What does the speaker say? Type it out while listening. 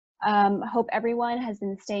Hope everyone has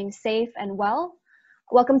been staying safe and well.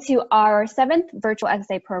 Welcome to our 7th virtual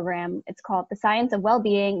SSA program. It's called The Science of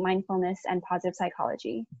Wellbeing, Mindfulness and Positive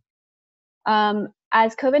Psychology.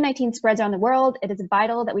 As COVID-19 spreads around the world, it is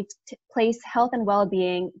vital that we place health and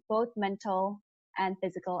well-being, both mental and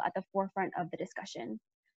physical, at the forefront of the discussion.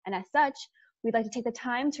 And as such, we'd like to take the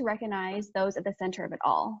time to recognize those at the center of it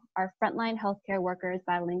all, our frontline healthcare workers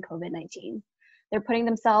battling COVID-19. They're putting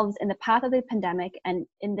themselves in the path of the pandemic and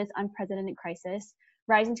in this unprecedented crisis,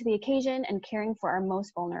 rising to the occasion and caring for our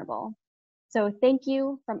most vulnerable. So thank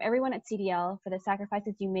you from everyone at CDL for the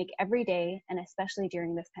sacrifices you make every day, and especially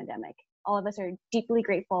during this pandemic. All of us are deeply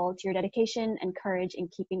grateful to your dedication and courage in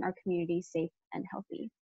keeping our community safe and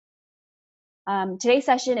healthy. Today's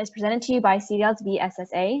session is presented to you by CDL's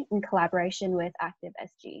SSA in collaboration with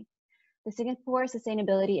CHWC. The Singapore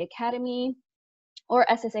Sustainability Academy, or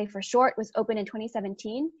SSA for short, was opened in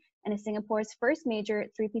 2017 and is Singapore's first major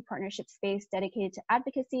 3P partnership space dedicated to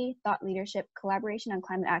advocacy, thought leadership, collaboration on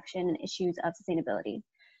climate action, and issues of sustainability.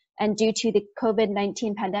 And due to the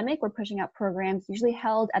COVID-19 pandemic, we're pushing out programs usually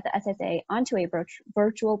held at the SSA onto a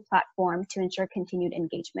virtual platform to ensure continued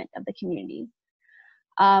engagement of the community.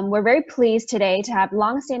 We're very pleased today to have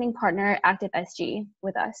longstanding partner CHWC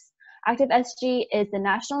with us. CHWC is the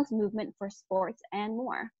nationalist movement for sports and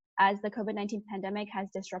more. As the COVID-19 pandemic has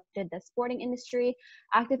disrupted the sporting industry,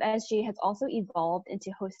 CHWC has also evolved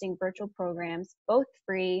into hosting virtual programs, both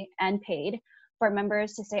free and paid, for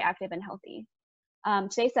members to stay active and healthy.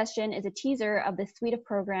 Today's session is a teaser of the suite of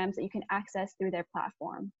programs that you can access through their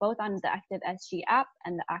platform, both on the CHWC app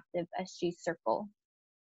and the CHWC Circle.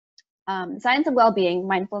 Science of Wellbeing,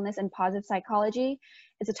 Mindfulness and Positive Psychology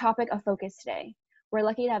is a topic of focus today. We're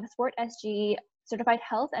lucky to have SportSG Certified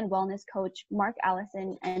Health and Wellness Coach Mark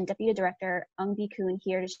Allison and Deputy Director Ung Bee Koon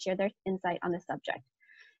here to share their insight on the subject.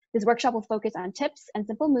 This workshop will focus on tips and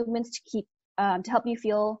simple movements to help you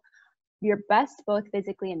feel your best, both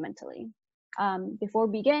physically and mentally. Before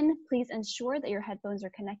we begin, please ensure that your headphones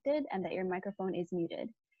are connected and that your microphone is muted.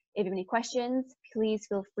 If you have any questions, please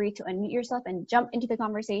feel free to unmute yourself and jump into the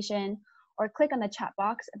conversation, or click on the chat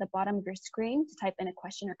box at the bottom of your screen to type in a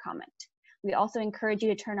question or comment. We also encourage you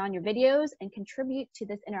to turn on your videos and contribute to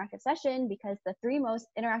this interactive session, because the 3 most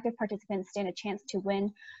interactive participants stand a chance to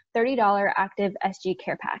win $30 CHWC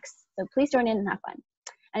care packs. So please join in and have fun.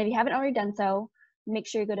 And if you haven't already done so, make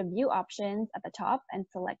sure you go to view options at the top and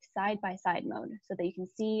select side-by-side mode so that you can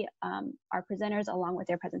see our presenters along with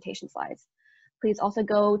their presentation slides. Please also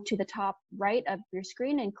go to the top right of your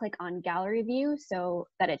screen and click on gallery view so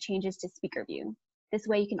that it changes to speaker view. This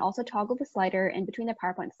way you can also toggle the slider in between the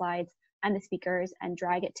PowerPoint slides and the speakers and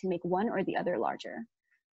drag it to make one or the other larger.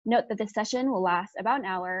 Note that this session will last about an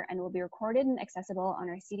hour and will be recorded and accessible on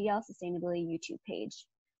our CDL Sustainability YouTube page.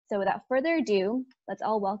 So without further ado, let's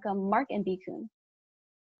all welcome Mark and Bee Koon.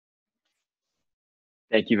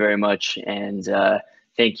 Thank you very much, and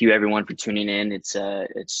thank you everyone for tuning in. It's a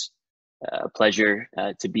pleasure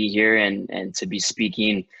to be here and to be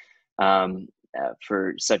speaking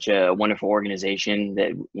for such a wonderful organization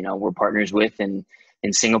that we're partners with in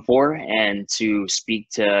Singapore, and to speak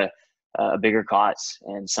to a bigger cause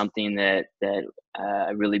and something that I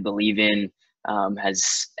really believe in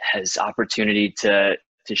has opportunity to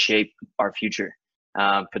shape our future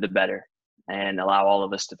for the better and allow all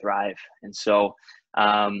of us to thrive. And so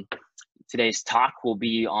today's talk will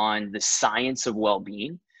be on the science of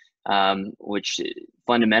well-being, which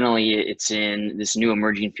fundamentally it's in this new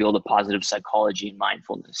emerging field of positive psychology and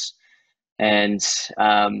mindfulness. And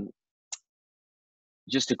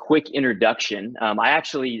just a quick introduction.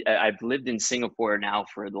 I've lived in Singapore now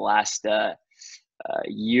for the last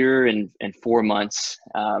year and 4 months.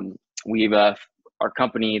 Our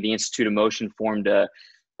company, the Institute of Motion, formed a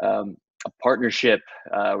partnership.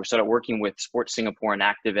 We started working with Sports Singapore and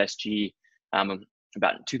CHWC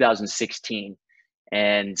about 2016.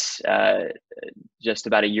 And just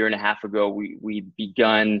about a year and a half ago, we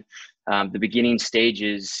begun the beginning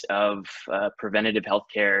stages of preventative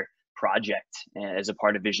healthcare project as a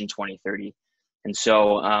part of Vision 2030. And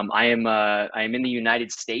so I am in the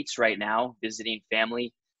United States right now visiting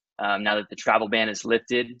family now that the travel ban is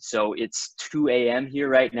lifted. So it's 2 a.m. here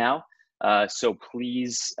right now. So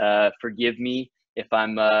please forgive me if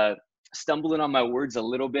I'm stumbling on my words a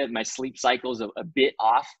little bit. My sleep cycle is a bit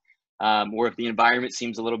off, or if the environment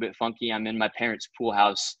seems a little bit funky. I'm in my parents' pool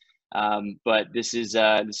house. But this is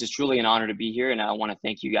truly an honor to be here, and I want to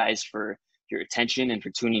thank you guys for your attention and for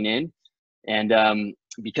tuning in. And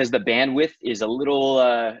because the bandwidth is a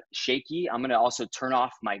little shaky, I'm going to also turn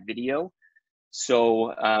off my video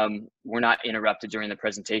so we're not interrupted during the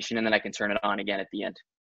presentation, and then I can turn it on again at the end.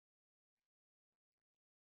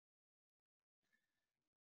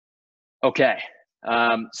 Okay.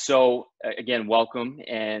 Again, welcome.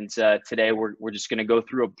 And today we're just going to go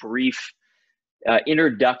through a brief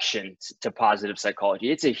introduction to positive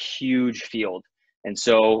psychology. It's a huge field. And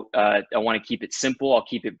so I want to keep it simple. I'll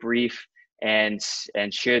keep it brief and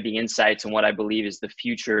share the insights on what I believe is the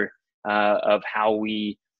future of how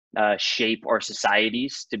we shape our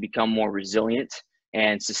societies to become more resilient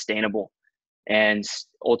and sustainable. And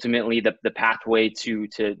ultimately, the pathway to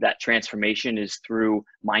that transformation is through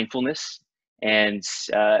mindfulness. And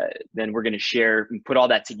then we're going to share and put all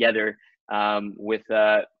that together with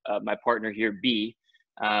my partner here, Bee,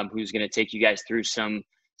 who's going to take you guys through some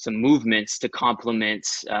movements to complement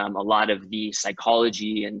a lot of the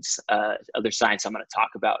psychology and other science I'm going to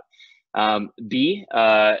talk about. Bee,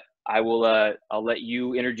 I'll let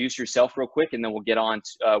you introduce yourself real quick, and then we'll get on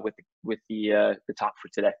with the talk for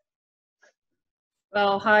today.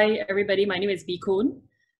 Well, hi everybody. My name is Bee Koon.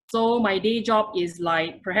 So my day job is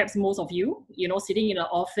like perhaps most of you, sitting in an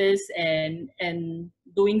office and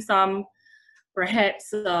doing some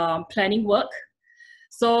perhaps planning work.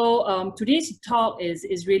 So today's talk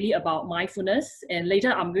is really about mindfulness, and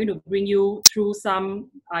later I'm going to bring you through some,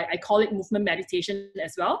 I call it movement meditation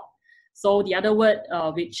as well. So the other word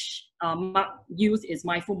which Mark used is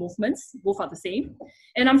mindful movements. Both are the same.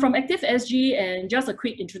 And I'm from SSG, and just a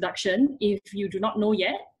quick introduction, if you do not know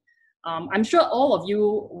yet, I'm sure all of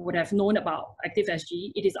you would have known about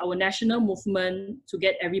SSG. It is our national movement to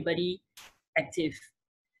get everybody active.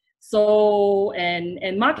 So,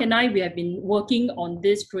 and Mark and I, we have been working on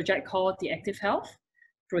this project called the Active Health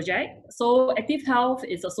Project. So Active Health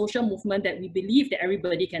is a social movement that we believe that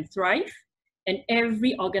everybody can thrive and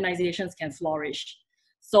every organization can flourish.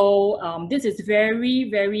 So this is very,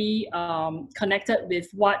 very connected with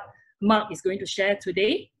what Mark is going to share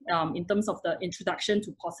today in terms of the introduction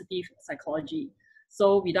to positive psychology.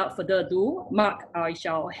 So without further ado, Mark, I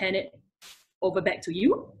shall hand it over back to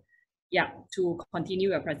you, to continue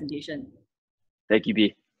your presentation. Thank you,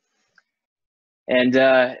 Bee. And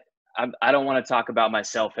I don't want to talk about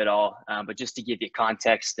myself at all, but just to give you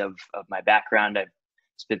context of my background, I've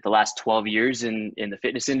spent the last 12 years in the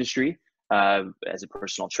fitness industry as a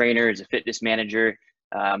personal trainer, as a fitness manager.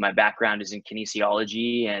 My background is in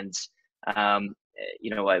kinesiology, and I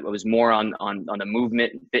was more on the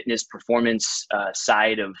movement, fitness, performance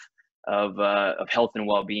side of health and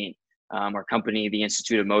well-being. Our company, the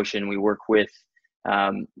Institute of Motion, we work with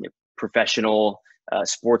professional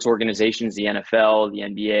sports organizations, the NFL, the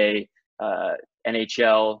NBA,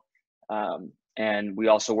 NHL, and we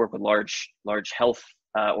also work with large health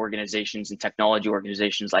organizations and technology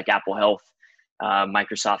organizations like Apple Health,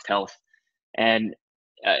 Microsoft Health. And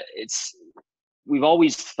we've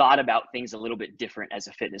always thought about things a little bit different as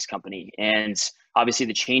a fitness company. And obviously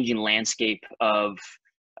the changing landscape of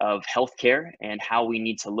healthcare and how we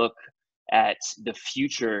need to look at the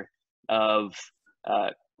future of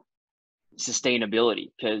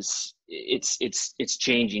sustainability, because it's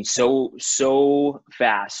changing so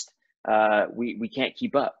fast. We can't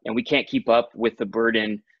keep up, and we can't keep up with the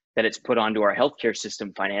burden that it's put onto our healthcare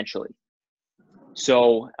system financially.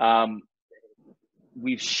 So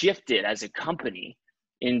we've shifted as a company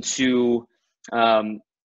into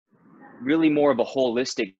really more of a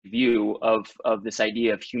holistic view of this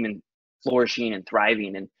idea of human flourishing and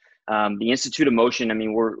thriving. And the Institute of Motion, I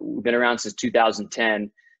mean, we've been around since 2010,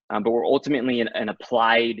 but we're ultimately an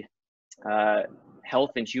applied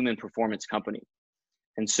health and human performance company.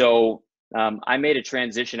 And so I made a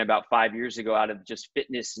transition about 5 years ago out of just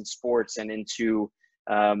fitness and sports and into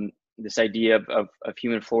this idea of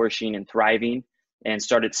human flourishing and thriving, and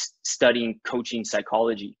started studying coaching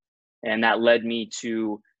psychology. And that led me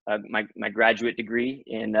to my graduate degree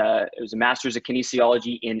in, it was a master's of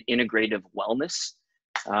kinesiology in integrative wellness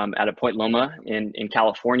at a Point Loma in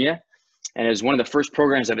California. And it was one of the first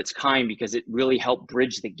programs of its kind because it really helped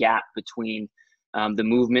bridge the gap between the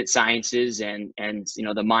movement sciences and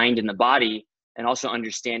the mind and the body, and also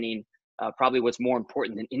understanding probably what's more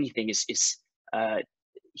important than anything is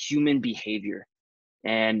human behavior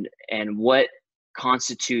and what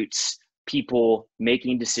constitutes people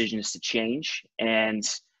making decisions to change and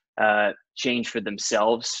change for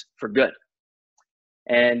themselves for good.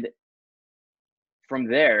 And from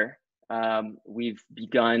there, we've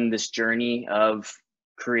begun this journey of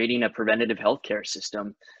creating a preventative healthcare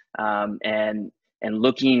system, and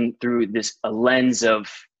looking through a lens of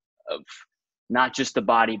not just the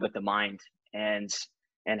body but the mind, and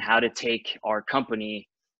how to take our company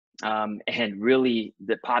and really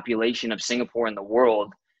the population of Singapore and the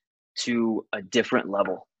world to a different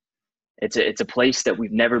level. It's a place that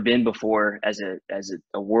we've never been before as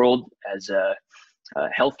a world, as a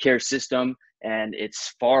healthcare system, and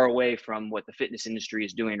it's far away from what the fitness industry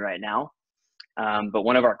is doing right now. But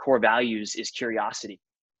one of our core values is curiosity,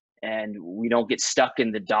 and we don't get stuck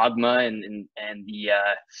in the dogma and the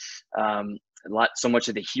so much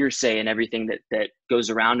of the hearsay and everything that goes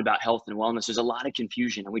around about health and wellness. There's a lot of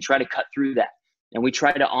confusion, and we try to cut through that, and we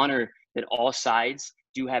try to honor that all sides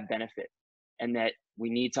do have benefit, and that we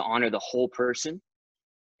need to honor the whole person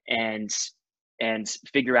and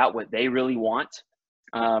figure out what they really want.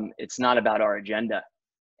 It's not about our agenda.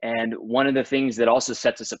 And one of the things that also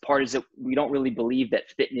sets us apart is that we don't really believe that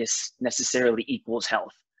fitness necessarily equals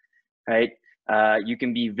health, right? You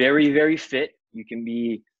can be very, very fit. You can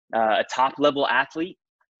be a top level athlete,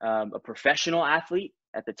 a professional athlete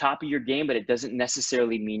at the top of your game, but it doesn't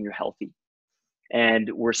necessarily mean you're healthy. And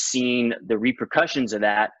we're seeing the repercussions of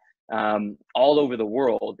that all over the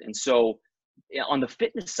world. And so on the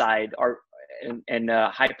fitness side, and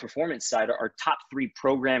high performance side, our top 3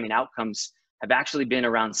 programming outcomes have actually been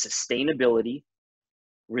around sustainability,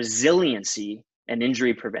 resiliency, and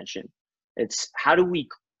injury prevention. It's how do we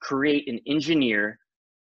create and engineer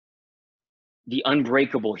the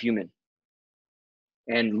unbreakable human,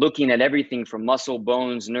 and looking at everything from muscle,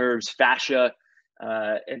 bones, nerves, fascia,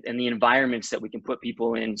 and the environments that we can put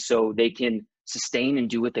people in so they can sustain and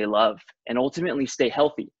do what they love and ultimately stay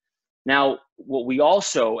healthy. Now, what we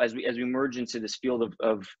also, as we merge into this field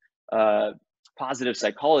of positive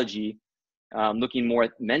psychology, looking more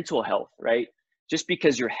at mental health, right? Just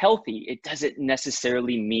because you're healthy, it doesn't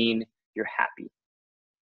necessarily mean you're happy.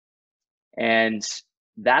 And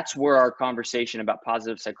that's where our conversation about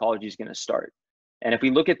positive psychology is going to start. And if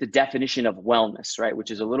we look at the definition of wellness, right,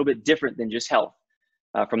 which is a little bit different than just health,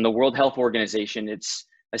 from the World Health Organization, it's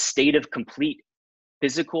a state of complete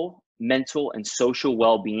physical, mental, and social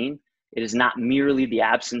well-being. It is not merely the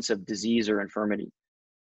absence of disease or infirmity.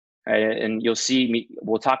 Right? And you'll see me,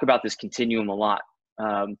 we'll talk about this continuum a lot.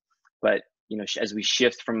 But you know, as we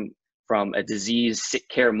shift from a disease sick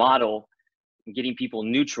care model, getting people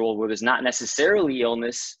neutral, where there's not necessarily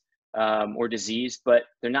illness or disease, but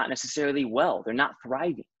they're not necessarily well, they're not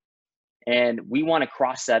thriving. And we want to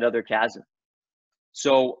cross that other chasm.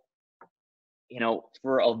 So, you know,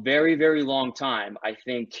 for a very, very long time, I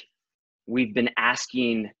think we've been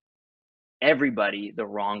asking everybody the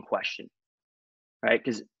wrong question, right?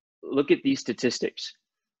 Because look at these statistics.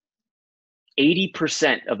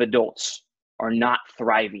 80% of adults are not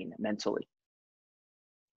thriving mentally.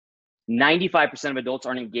 95% of adults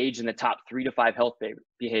aren't engaged in the top 3 to 5 health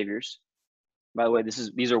behaviors. By the way,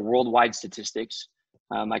 these are worldwide statistics.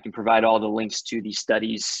 I can provide all the links to these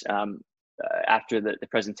studies after the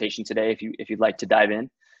presentation today if you'd like to dive in.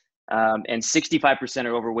 And 65%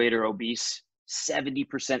 are overweight or obese.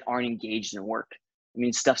 70% aren't engaged in work. I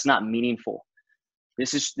mean, stuff's not meaningful.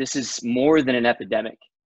 This is more than an epidemic.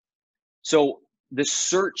 So the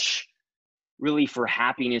search really for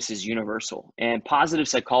happiness is universal, and positive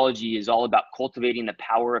psychology is all about cultivating the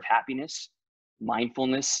power of happiness,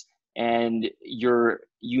 mindfulness, and your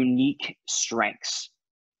unique strengths,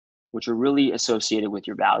 which are really associated with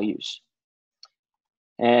your values.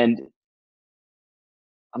 And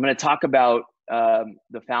I'm going to talk about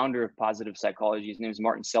the founder of positive psychology. His name is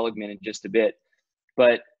Martin Seligman in just a bit.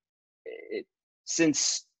 But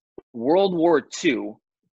since World War II,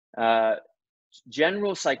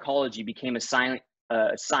 general psychology became a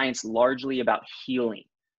science largely about healing,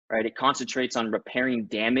 right? It concentrates on repairing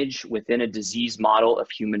damage within a disease model of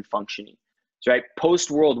human functioning. So, right,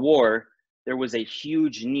 post-World War, there was a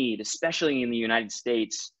huge need, especially in the United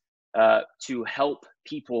States, to help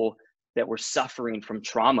people that were suffering from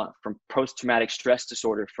trauma, from post-traumatic stress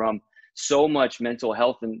disorder, from so much mental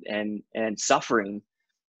health and suffering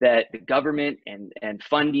that the government and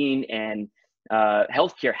funding and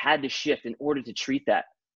healthcare had to shift in order to treat that.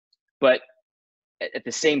 But at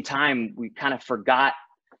the same time, we kind of forgot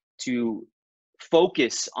to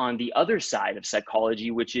focus on the other side of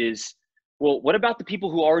psychology, which is, well, what about the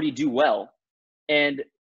people who already do well? And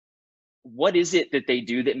what is it that they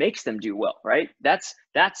do that makes them do well, right? That's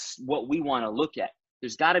what we want to look at.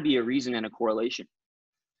 There's got to be a reason and a correlation.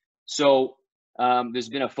 So there's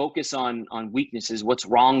been a focus on weaknesses, what's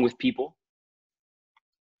wrong with people,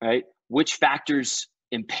 right? Which factors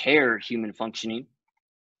impair human functioning?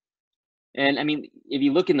 And I mean, if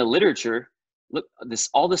you look in the literature, look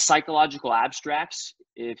all the psychological abstracts,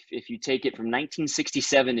 if you take it from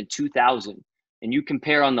 1967 to 2000 and you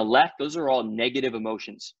compare on the left, those are all negative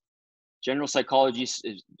emotions. General psychology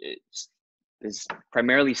is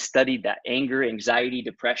primarily studied that anger, anxiety,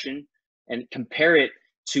 depression, and compare it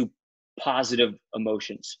to positive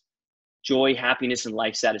emotions, joy, happiness, and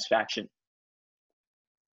life satisfaction.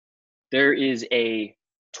 There is a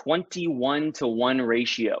 21-to-1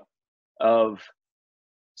 ratio of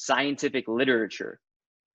scientific literature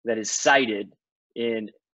that is cited in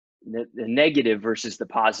the negative versus the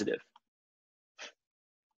positive.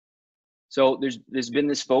 So there's been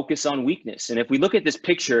this focus on weakness. And if we look at this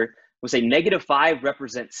picture, we'll say -5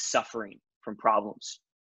 represents suffering from problems.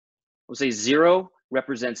 We'll say 0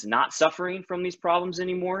 represents not suffering from these problems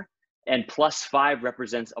anymore. And +5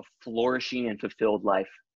 represents a flourishing and fulfilled life.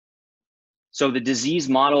 So the disease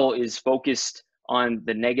model is focused on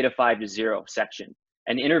the -5 to 0 section.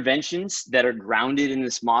 And interventions that are grounded in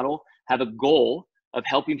this model have a goal of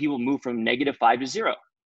helping people move from -5 to 0.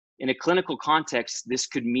 In a clinical context, this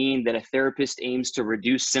could mean that a therapist aims to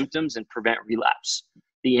reduce symptoms and prevent relapse.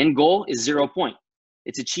 The end goal is 0 point.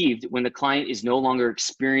 It's achieved when the client is no longer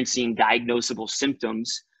experiencing diagnosable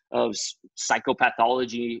symptoms of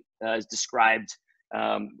psychopathology as described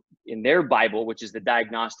in their Bible, which is the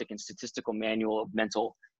Diagnostic and Statistical Manual of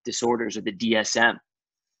Mental Disorders, or the DSM.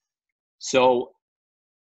 So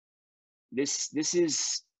this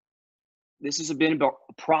has been about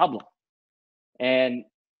a problem. And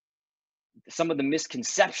some of the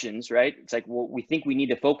misconceptions, right? It's like, well, we think we need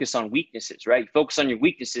to focus on weaknesses, right? Focus on your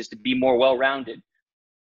weaknesses to be more well-rounded.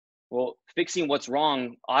 Well, fixing what's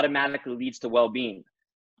wrong automatically leads to well-being.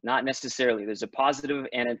 Not necessarily. There's a positive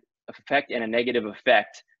effect and a negative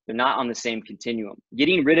effect. They're not on the same continuum.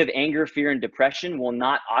 Getting rid of anger, fear, and depression will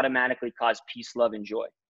not automatically cause peace, love, and joy.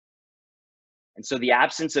 And so the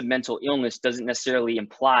absence of mental illness doesn't necessarily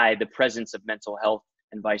imply the presence of mental health,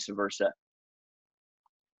 and vice versa.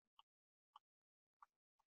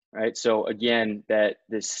 Right? So again, that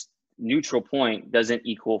this neutral point doesn't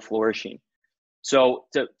equal flourishing. So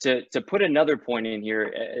to put another point in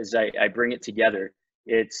here as I bring it together,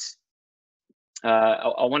 it's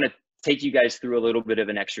I want to take you guys through a little bit of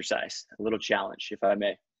an exercise, a little challenge, if I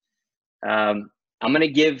may. I'm going to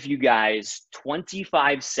give you guys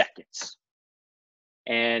 25 seconds.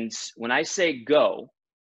 And when I say go,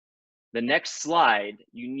 the next slide,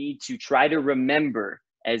 you need to try to remember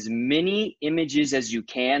as many images as you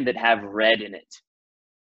can that have red in it.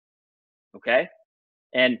 Okay?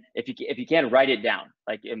 And if you can, write it down,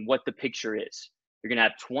 like in what the picture is. You're going to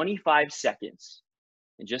have 25 seconds.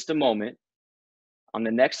 In just a moment, on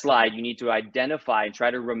the next slide, you need to identify and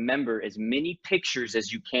try to remember as many pictures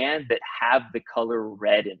as you can that have the color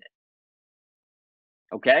red in it.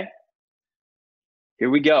 Okay? Here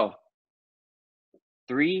we go.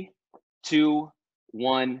 3, 2,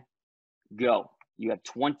 1, go. You have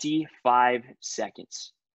 25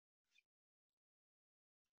 seconds.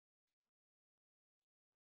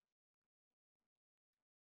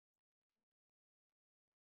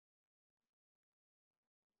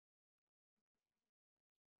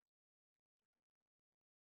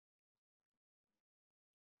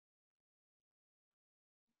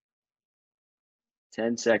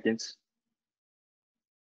 Ten seconds.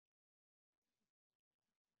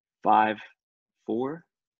 5, 4,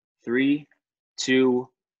 3, 2,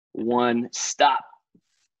 1, stop.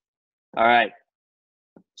 All right.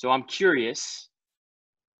 So I'm curious,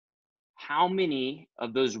 how many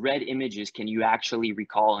of those red images can you actually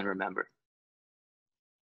recall and remember?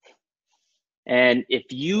 And if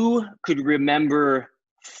you could remember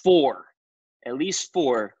 4, at least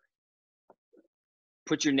 4,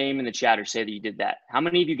 put your name in the chat or say that you did that. How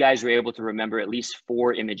many of you guys were able to remember at least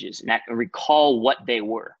 4 images and recall what they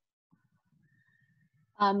were?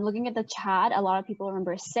 Looking at the chat, a lot of people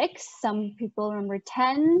remember 6. Some people remember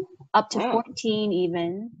 10, up to 14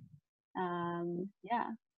 even.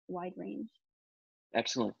 Yeah, wide range.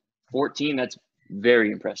 Excellent. 14, that's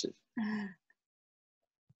very impressive.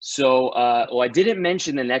 So, well, I didn't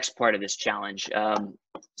mention the next part of this challenge.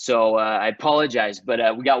 So I apologize,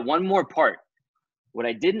 but we got one more part. What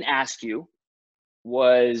I didn't ask you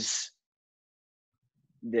was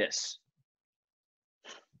this.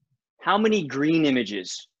 How many green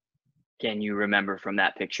images can you remember from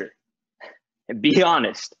that picture? And be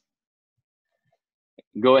honest.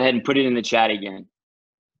 Go ahead and put it in the chat again.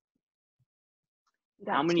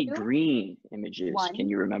 How many green images can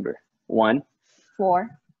you remember? 1, 4,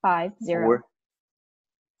 5, 0, 4,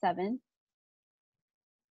 7,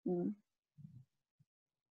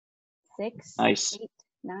 6, nice. 8,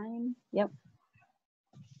 9. Yep.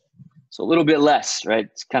 So a little bit less, right?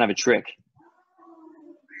 It's kind of a trick.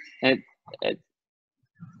 And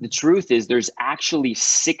the truth is there's actually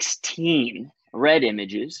 16 red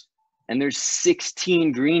images and there's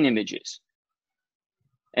 16 green images.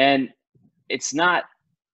 And it's not,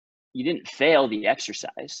 you didn't fail the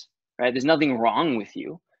exercise, right? There's nothing wrong with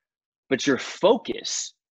you, but your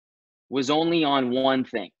focus was only on one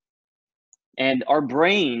thing. And our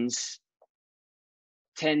brains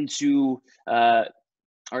tend to,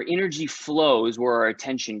 our energy flows where our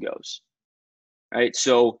attention goes, right?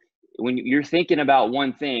 So when you're thinking about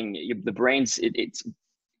one thing, the brain's, it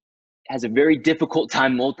has a very difficult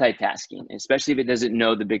time multitasking, especially if it doesn't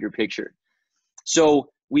know the bigger picture. So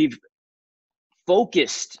we've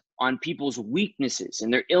focused on people's weaknesses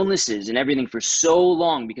and their illnesses and everything for so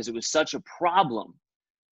long because it was such a problem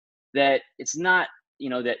that it's not, you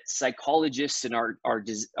know, that psychologists and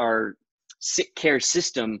our sick care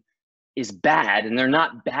system is bad, and they're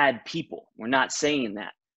not bad people. We're not saying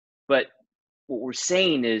that. But what we're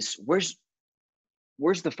saying is, where's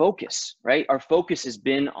the focus, right? Our focus has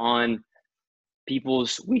been on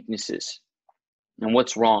people's weaknesses and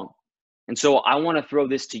what's wrong. And so I want to throw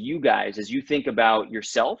this to you guys as you think about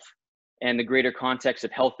yourself and the greater context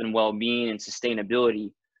of health and well-being and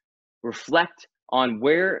sustainability. Reflect on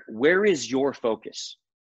where is your focus?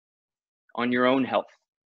 On your own health,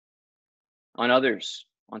 on others,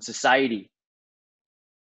 on society?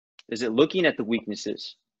 Is it looking at the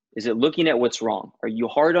weaknesses? Is it looking at what's wrong? Are you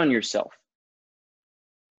hard on yourself?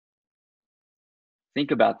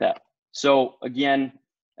 Think about that. So again,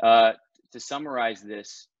 to summarize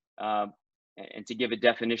this, and to give a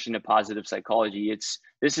definition of positive psychology,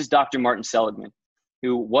 this is Dr. Martin Seligman,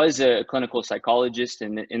 who was a clinical psychologist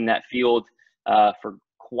in that field for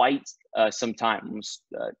quite some time, almost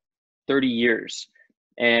 30 years.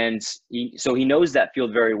 And so he knows that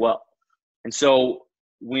field very well. And so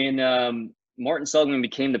when Martin Seligman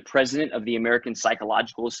became the president of the American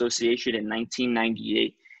Psychological Association in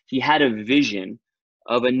 1998, he had a vision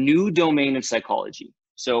of a new domain of psychology.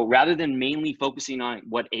 So rather than mainly focusing on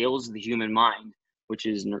what ails the human mind, which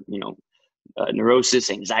is,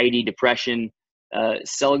 neurosis, anxiety, depression,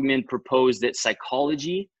 Seligman proposed that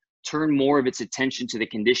psychology turn more of its attention to the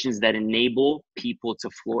conditions that enable people to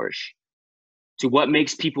flourish, to what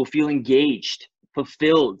makes people feel engaged,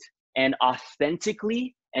 fulfilled, and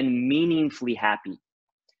authentically and meaningfully happy.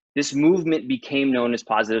 This movement became known as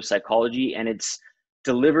positive psychology, and it's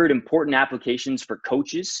delivered important applications for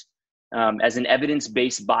coaches as an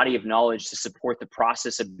evidence-based body of knowledge to support the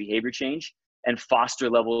process of behavior change and foster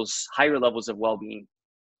higher levels of well-being.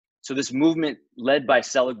 So this movement, led by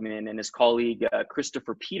Seligman and his colleague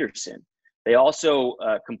Christopher Peterson, they also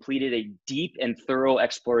completed a deep and thorough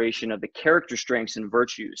exploration of the character strengths and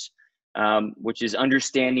virtues, which is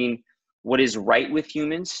understanding what is right with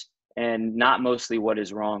humans and not mostly what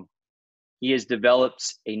is wrong. He has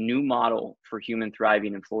developed a new model for human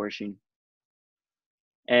thriving and flourishing.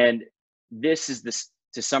 And this is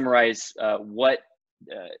to summarize what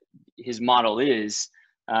his model is.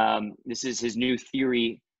 This is his new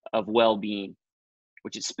theory of well-being,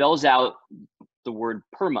 which it spells out the word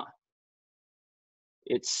PERMA.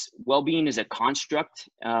 It's well-being is a construct,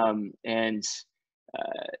 and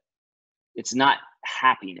it's not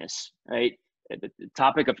happiness, right? The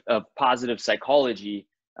topic of positive psychology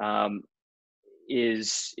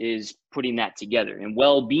is putting that together. And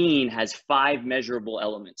well-being has 5 measurable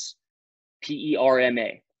elements.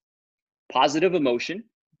 PERMA, positive emotion,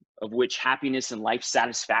 of which happiness and life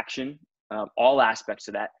satisfaction, all aspects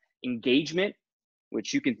of that. Engagement,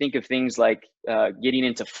 which you can think of things like getting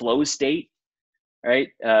into flow state, right?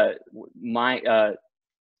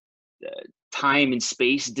 Time and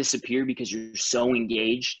space disappear because you're so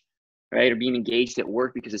engaged, right? Or being engaged at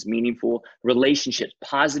work because it's meaningful. Relationships,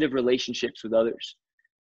 positive relationships with others.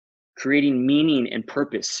 Creating meaning and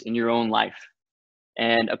purpose in your own life,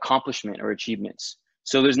 and accomplishment or achievements.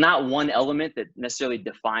 So there's not one element that necessarily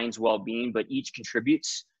defines well-being, but each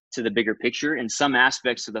contributes to the bigger picture. And some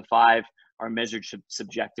aspects of the 5 are measured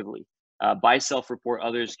subjectively. By self-report,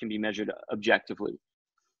 others can be measured objectively.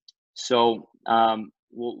 So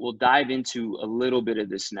we'll dive into a little bit of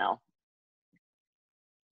this now.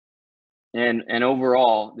 And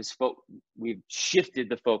overall, we've shifted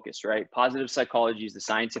the focus, right? Positive psychology is the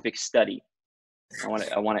scientific study. I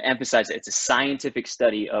want to emphasize that it's a scientific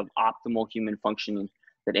study of optimal human functioning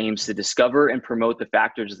that aims to discover and promote the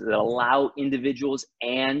factors that allow individuals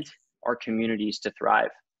and our communities to thrive.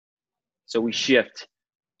 So we shift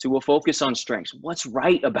to a focus on strengths. What's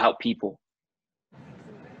right about people?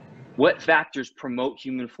 What factors promote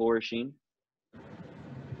human flourishing?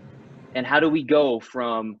 And how do we go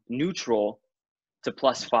from neutral to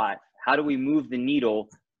 +5? How do we move the needle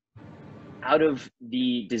out of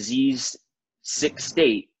the diseased, sick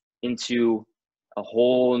state into a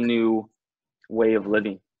whole new way of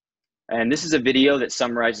living? And this is a video that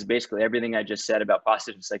summarizes basically everything I just said about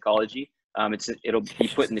positive psychology. It'll be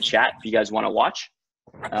put in the chat if you guys want to watch.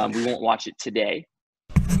 We won't watch it today.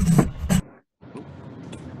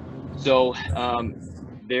 So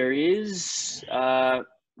there is,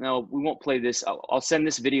 no, we won't play this. I'll send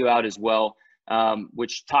this video out as well,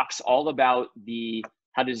 which talks all about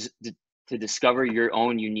how to discover your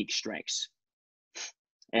own unique strengths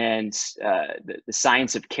and the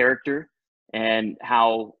science of character, and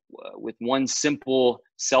how with one simple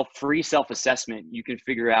free self-assessment, you can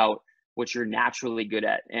figure out what you're naturally good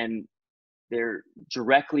at. And they're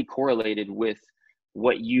directly correlated with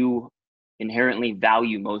what you inherently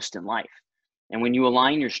value most in life. And when you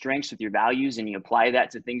align your strengths with your values and you apply that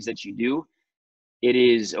to things that you do, it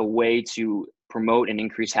is a way to promote and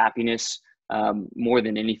increase happiness more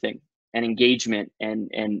than anything, and engagement,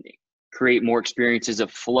 and create more experiences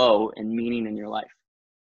of flow and meaning in your life.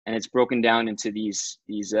 And it's broken down into these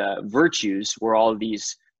virtues where all of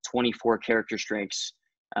these 24 character strengths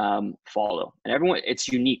follow. And everyone, it's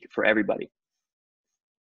unique for everybody.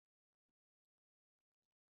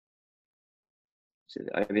 So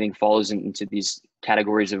everything falls into these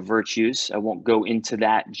categories of virtues. I won't go into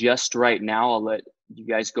that just right now. I'll let you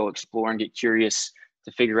guys go explore and get curious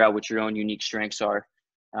to figure out what your own unique strengths are.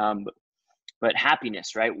 But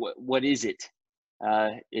happiness, right? What is it?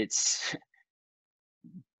 It's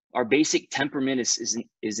our basic temperament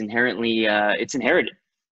is inherently it's inherited.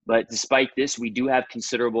 But despite this, we do have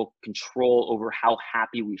considerable control over how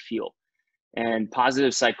happy we feel. And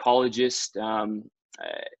positive psychologist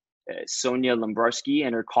Sonia Lombarski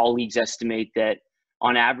and her colleagues estimate that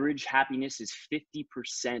on average, happiness is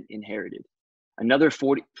 50% inherited. Another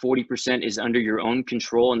 40% is under your own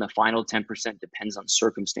control, and the final 10% depends on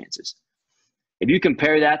circumstances. If you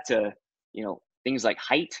compare that to, things like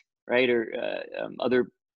height, right, or other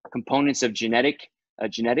components of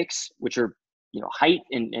genetics, which are, height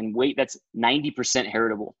and weight, that's 90%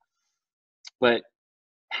 heritable. But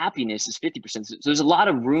happiness is 50%. So there's a lot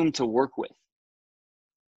of room to work with.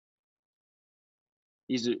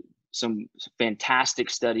 These are some fantastic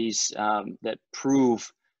studies that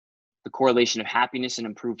prove the correlation of happiness and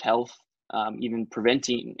improved health, even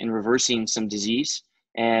preventing and reversing some disease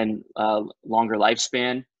and longer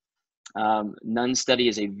lifespan. Nun study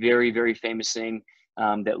is a very, very famous thing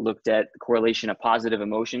that looked at the correlation of positive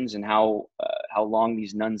emotions and how long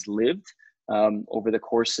these nuns lived over the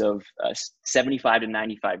course of 75 to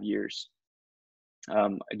 95 years.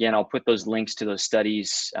 Again, I'll put those links to those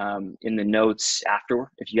studies in the notes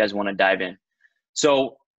after if you guys want to dive in.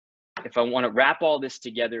 So if I want to wrap all this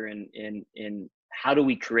together in how do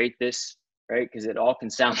we create this, right? Because it all can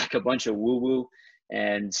sound like a bunch of woo-woo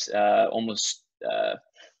and almost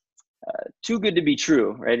too good to be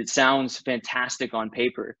true, right? It sounds fantastic on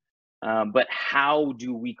paper, but how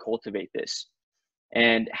do we cultivate this?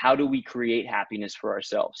 And how do we create happiness for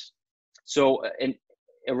ourselves? So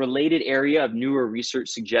a related area of newer research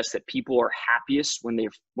suggests that people are happiest when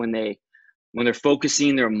they're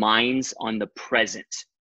focusing their minds on the present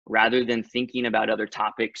rather than thinking about other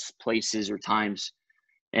topics, places, or times.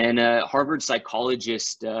 And Harvard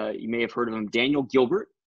psychologist, you may have heard of him, Daniel Gilbert,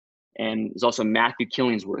 and there's also Matthew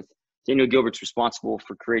Killingsworth. Daniel Gilbert's responsible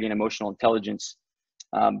for creating emotional intelligence.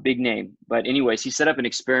 Big name. But anyways, he set up an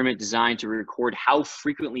experiment designed to record how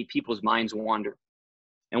frequently people's minds wander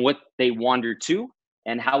and what they wander to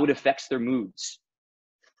and how it affects their moods.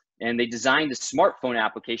 And they designed a smartphone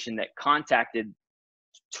application that contacted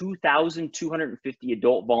 2,250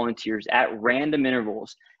 adult volunteers at random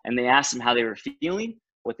intervals. And they asked them how they were feeling,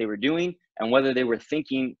 what they were doing, and whether they were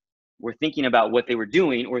thinking about what they were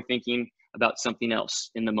doing or thinking about something else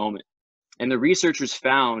in the moment. And the researchers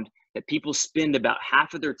found that people spend about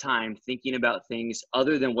half of their time thinking about things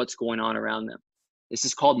other than what's going on around them. This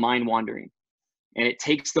is called mind wandering. And it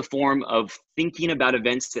takes the form of thinking about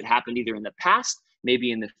events that happened either in the past,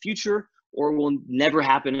 maybe in the future, or will never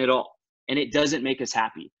happen at all. And it doesn't make us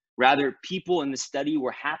happy. Rather, people in the study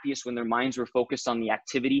were happiest when their minds were focused on the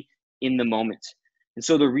activity in the moment. And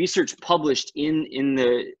so the research published in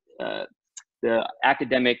the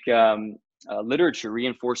academic literature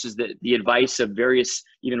reinforces the advice of various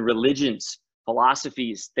even religions,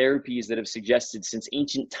 philosophies, therapies that have suggested since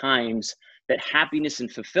ancient times that happiness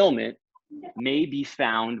and fulfillment may be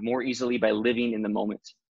found more easily by living in the moment,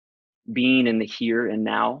 being in the here and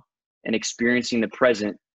now, and experiencing the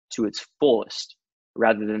present to its fullest,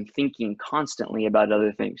 rather than thinking constantly about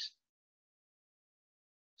other things.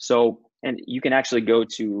 So, and you can actually go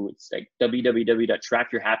to, it's like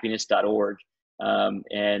www.trackyourhappiness.org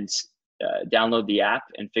and download the app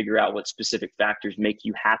and figure out what specific factors make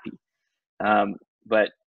you happy.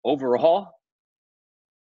 But overall,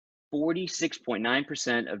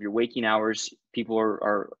 46.9% of your waking hours, people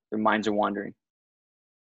their minds are wandering.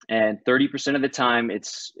 And 30% of the time,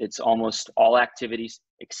 it's almost all activities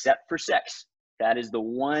except for sex. That is the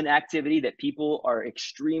one activity that people are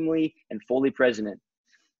extremely and fully present in.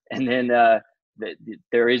 And then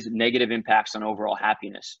there is negative impacts on overall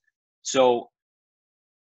happiness. So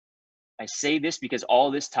I say this because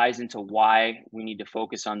all this ties into why we need to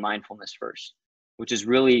focus on mindfulness first, which is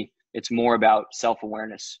really, it's more about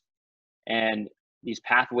self-awareness. And these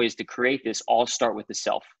pathways to create this all start with the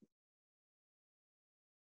self.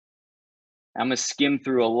 I'm going to skim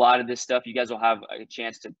through a lot of this stuff. You guys will have a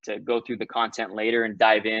chance to go through the content later and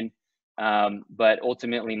dive in. But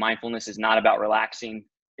ultimately, mindfulness is not about relaxing.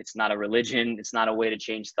 It's not a religion. It's not a way to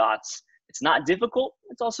change thoughts. It's not difficult.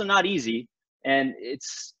 It's also not easy. And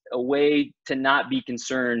it's a way to not be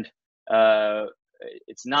concerned.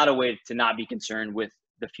 It's not a way to not be concerned with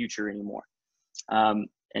the future anymore. And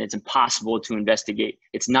it's impossible to investigate.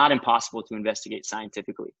 It's not impossible to investigate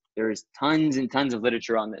scientifically. There is tons and tons of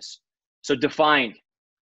literature on this. So defined,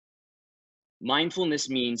 mindfulness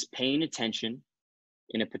means paying attention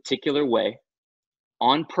in a particular way,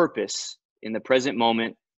 on purpose, in the present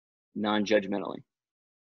moment, non-judgmentally.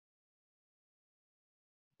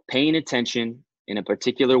 Paying attention in a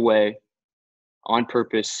particular way, on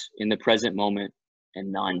purpose, in the present moment,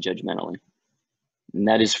 and non-judgmentally. And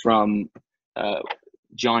that is from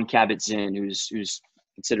Jon Kabat-Zinn, who's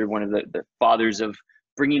considered one of the fathers of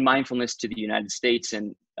bringing mindfulness to the United States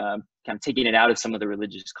and kind of taking it out of some of the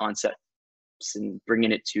religious concepts and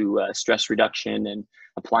bringing it to stress reduction and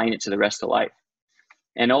applying it to the rest of life.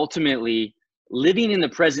 And ultimately, living in the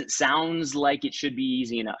present sounds like it should be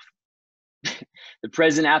easy enough. The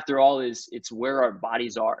present, after all, it's where our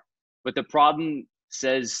bodies are. But the problem,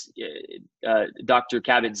 says Dr.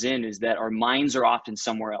 Kabat-Zinn, is that our minds are often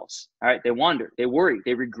somewhere else. All right, they wander, they worry,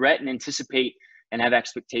 they regret and anticipate and have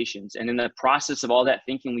expectations. And in the process of all that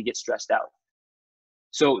thinking, we get stressed out.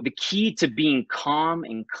 So the key to being calm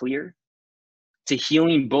and clear, to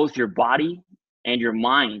healing both your body and your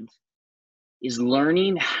mind, is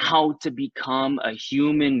learning how to become a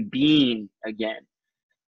human being again,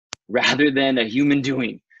 rather than a human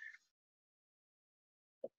doing.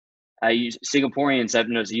 Singaporeans, I've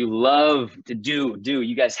noticed, you love to do.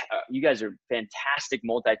 You guys are fantastic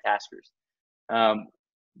multitaskers,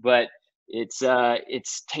 but it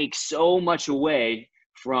takes so much away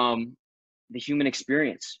from the human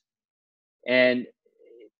experience. And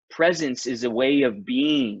presence is a way of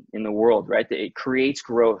being in the world, right? That it creates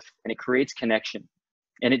growth and it creates connection,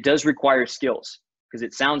 and it does require skills, because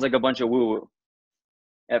it sounds like a bunch of woo-woo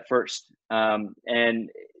at first. And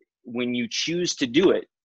when you choose to do it,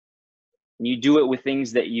 and you do it with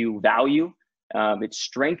things that you value, it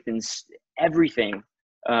strengthens everything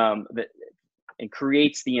and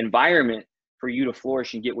creates the environment for you to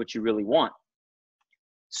flourish and get what you really want.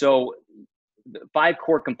 So the 5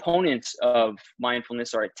 core components of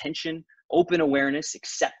mindfulness are attention, open awareness,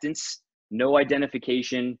 acceptance, no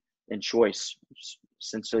identification, and choice,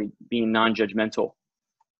 essentially being non-judgmental.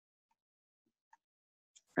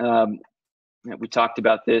 We talked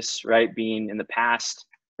about this, right? Being in the past,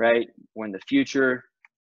 right? We're in the future,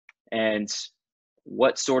 and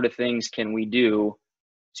what sort of things can we do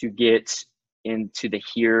to get into the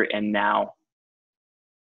here and now?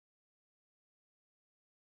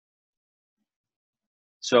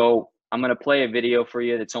 So I'm going to play a video for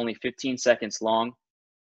you that's only 15 seconds long.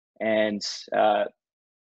 And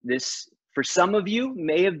this, for some of you,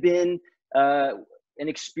 may have been an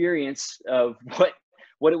experience of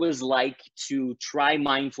what it was like to try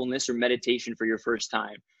mindfulness or meditation for your first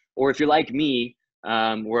time. Or if you're like me,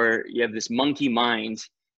 where you have this monkey mind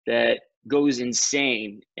that goes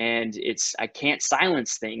insane, and I can't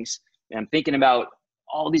silence things. And I'm thinking about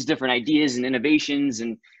all these different ideas and innovations,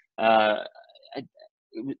 and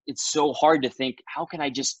it's so hard to think, how can I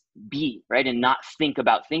just be, right, and not think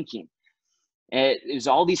about thinking? And there's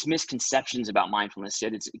all these misconceptions about mindfulness,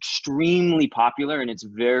 yet it's extremely popular, and it's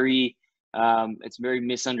very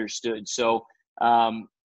misunderstood. So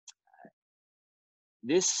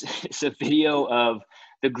this is a video of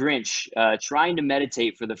the Grinch trying to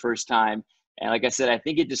meditate for the first time. And like I said, I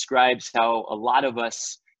think it describes how a lot of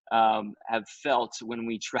us have felt when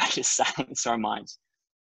we try to silence our minds.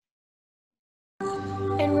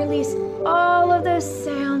 And release all of those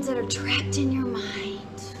sounds that are trapped in your mind.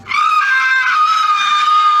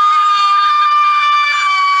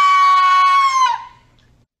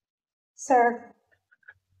 Sir,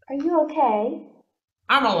 are you okay?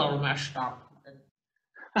 I'm a little messed up.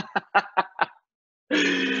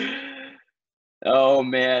 Oh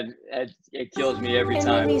man, it kills me every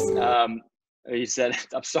time. He said,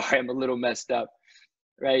 "I'm sorry, I'm a little messed up,"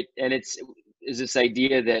 right? And it's this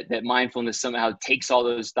idea that mindfulness somehow takes all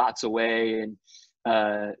those thoughts away, and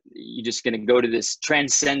you're just going to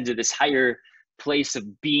transcend to this higher place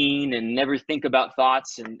of being and never think about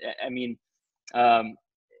thoughts. And I mean,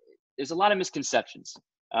 there's a lot of misconceptions,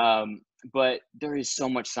 but there is so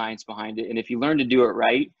much science behind it. And if you learn to do it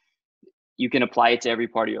right, you can apply it to every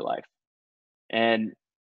part of your life. And,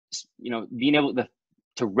 you know, being able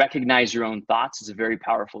to recognize your own thoughts is a very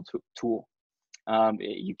powerful tool.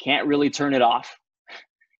 You can't really turn it off.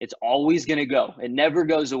 It's always going to go. It never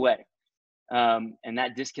goes away. And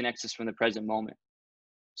that disconnects us from the present moment.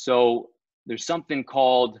 So there's something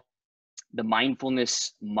called the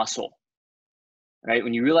mindfulness muscle, right?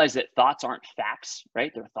 When you realize that thoughts aren't facts,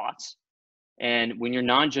 right? They're thoughts. And when you're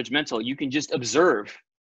non-judgmental, you can just observe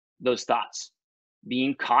those thoughts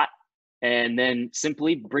being caught and then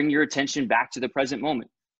simply bring your attention back to the present moment.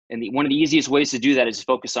 And one of the easiest ways to do that is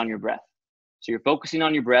focus on your breath. So you're focusing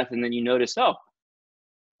on your breath, and then you notice, oh,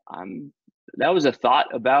 that was a thought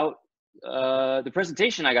about the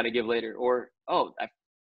presentation I got to give later, or, oh,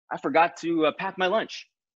 I forgot to pack my lunch.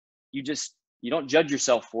 You don't judge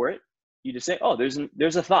yourself for it. You just say, oh,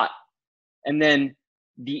 there's a thought. And then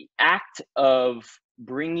the act of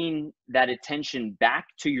bringing that attention back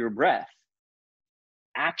to your breath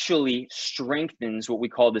actually strengthens what we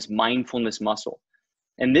call this mindfulness muscle.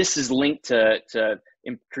 And this is linked to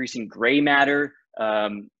increasing gray matter,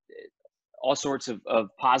 all sorts of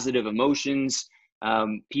positive emotions,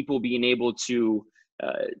 people being able to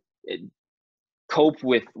cope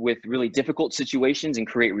with really difficult situations and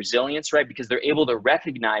create resilience, right? Because they're able to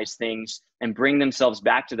recognize things and bring themselves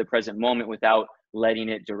back to the present moment without letting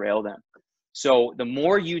it derail them. So the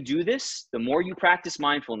more you do this, the more you practice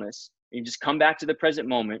mindfulness, and you just come back to the present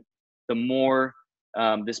moment, the more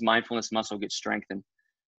this mindfulness muscle gets strengthened.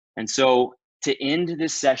 And so to end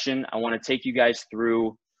this session, I want to take you guys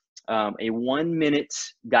through a 1-minute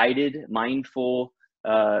guided mindful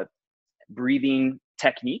breathing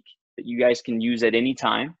technique that you guys can use at any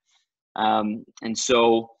time. And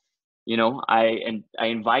so, you know, I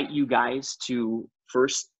invite you guys to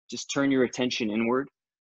first just turn your attention inward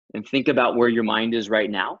and think about where your mind is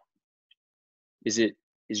right now. Is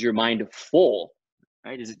your mind full,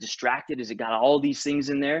 right? Is it distracted? Is it got all these things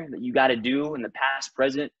in there that you got to do in the past,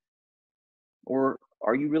 present? Or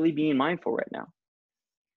are you really being mindful right now?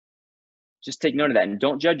 Just take note of that and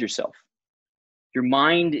don't judge yourself. Your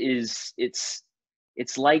mind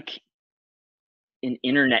it's like an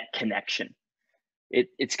internet connection.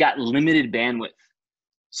 It's got limited bandwidth.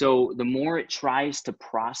 So the more it tries to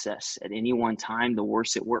process at any one time, the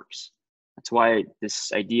worse it works. That's why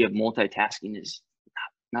this idea of multitasking is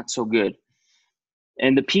not so good.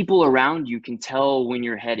 And the people around you can tell when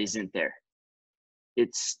your head isn't there.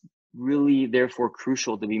 It's really therefore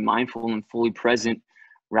crucial to be mindful and fully present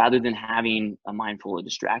rather than having a mind full of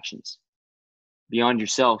distractions. Beyond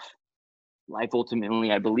yourself, life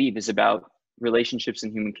ultimately, I believe, is about relationships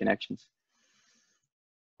and human connections.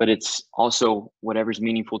 But it's also whatever's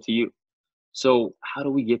meaningful to you. So how do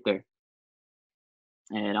we get there?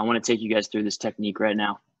 And I want to take you guys through this technique right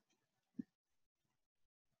now.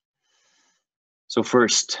 So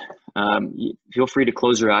first, feel free to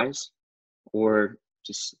close your eyes or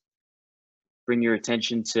just bring your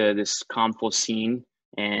attention to this calmful scene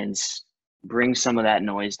and bring some of that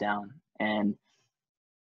noise down and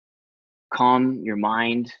calm your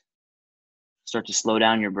mind. Start to slow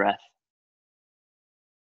down your breath.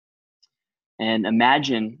 And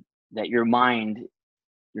imagine that your mind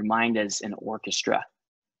as an orchestra.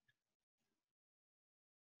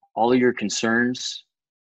 All of your concerns,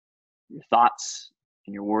 your thoughts,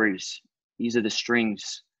 and your worries, these are the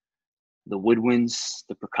strings, the woodwinds,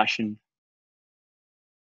 the percussion.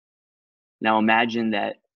 Now imagine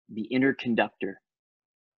that the inner conductor,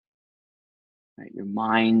 right, your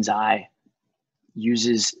mind's eye,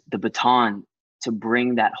 uses the baton to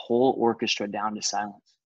bring that whole orchestra down to silence.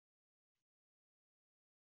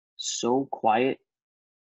 So quiet,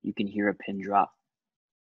 you can hear a pin drop.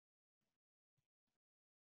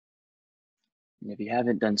 And if you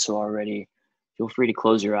haven't done so already, feel free to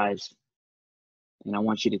close your eyes. And I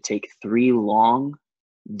want you to take 3 long,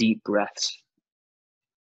 deep breaths.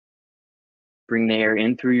 Bring the air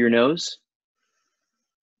in through your nose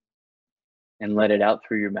and let it out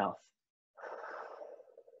through your mouth.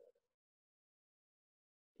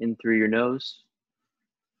 In through your nose,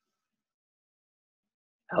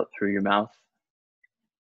 out through your mouth.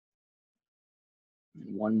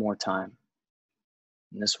 And one more time.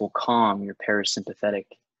 And this will calm your parasympathetic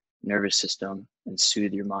nervous system and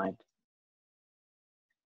soothe your mind.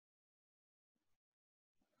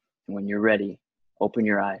 And when you're ready, open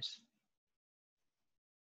your eyes.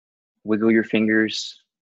 Wiggle your fingers,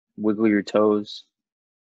 wiggle your toes.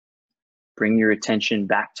 Bring your attention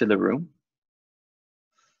back to the room.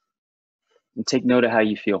 And take note of how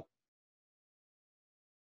you feel.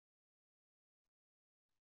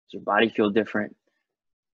 Does your body feel different?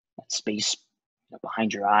 That space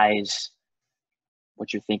behind your eyes,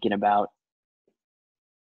 what you're thinking about.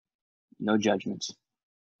 No judgments.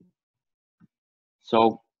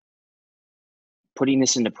 So putting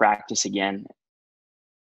this into practice again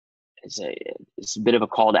is a bit of a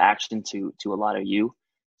call to action to a lot of you.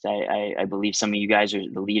 I believe some of you guys are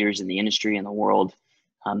the leaders in the industry and the world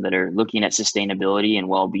that are looking at sustainability and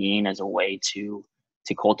well-being as a way to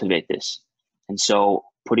cultivate this. And so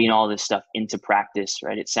putting all this stuff into practice,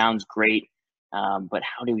 right? It sounds great, but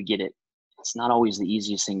how do we get it? It's not always the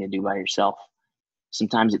easiest thing to do by yourself.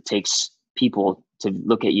 Sometimes it takes people to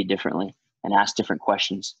look at you differently and ask different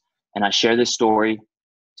questions. And I share this story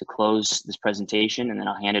to close this presentation, and then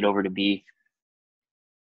I'll hand it over to Bee.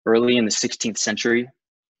 Early in the 16th century,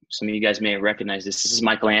 some of you guys may have recognized this. This is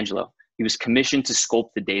Michelangelo. He was commissioned to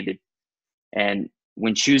sculpt the David. And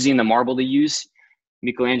when choosing the marble to use,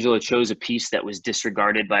 Michelangelo chose a piece that was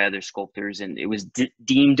disregarded by other sculptors, and it was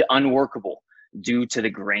deemed unworkable due to the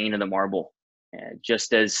grain of the marble.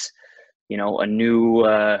 Just as, you know, a new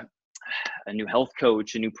health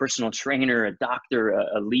coach, a new personal trainer, a doctor,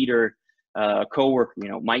 a leader, a coworker, you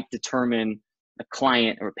know, might determine a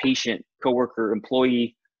client or a patient, coworker,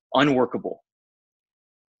 employee unworkable.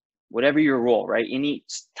 Whatever your role, right? Any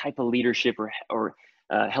type of leadership or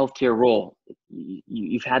healthcare role,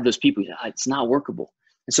 you've had those people. It's not workable.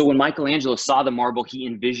 And so when Michelangelo saw the marble, he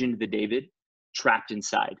envisioned the David trapped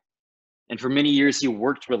inside. And for many years, he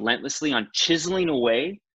worked relentlessly on chiseling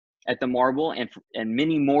away at the marble, and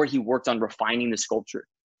many more he worked on refining the sculpture.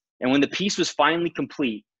 And when the piece was finally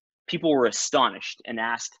complete, people were astonished and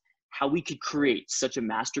asked how we could create such a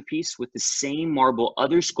masterpiece with the same marble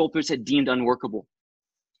other sculptors had deemed unworkable.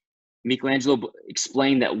 Michelangelo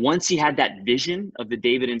explained that once he had that vision of the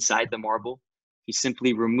David inside the marble, he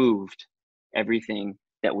simply removed everything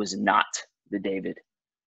that was not the David.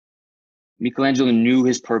 Michelangelo knew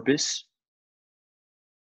his purpose,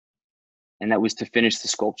 and that was to finish the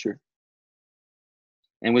sculpture,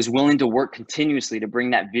 and was willing to work continuously to bring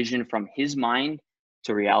that vision from his mind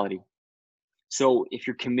to reality. So if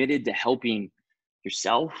you're committed to helping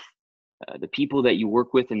yourself, the people that you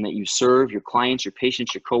work with and that you serve, your clients, your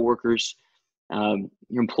patients, your coworkers, your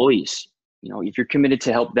employees, you know, if you're committed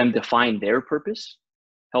to help them define their purpose,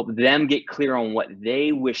 help them get clear on what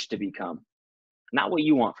they wish to become, not what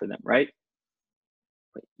you want for them, right?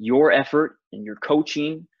 But your effort and your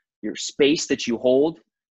coaching, your space that you hold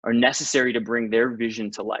are necessary to bring their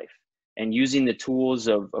vision to life. And using the tools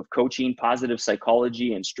of coaching, positive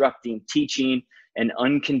psychology, instructing, teaching, and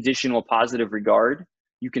unconditional positive regard,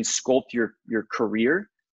 you can sculpt your career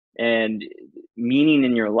and meaning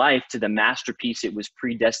in your life to the masterpiece it was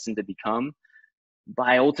predestined to become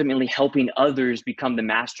by ultimately helping others become the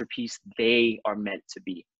masterpiece they are meant to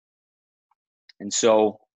be. And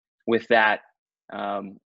so with that, I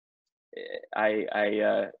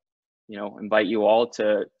invite you all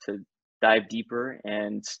to dive deeper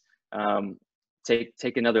and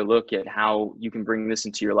take another look at how you can bring this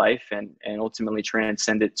into your life and ultimately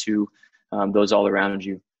transcend it to those all around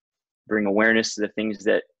you. Bring awareness to the things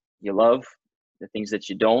that you love, the things that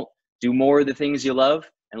you don't. Do more of the things you love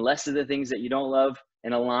and less of the things that you don't love,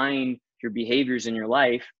 and align your behaviors in your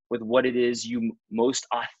life with what it is you most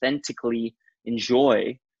authentically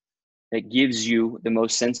enjoy, that gives you the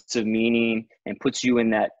most sense of meaning and puts you in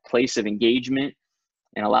that place of engagement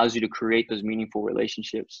and allows you to create those meaningful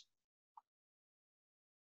relationships.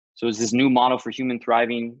 So it's this new model for human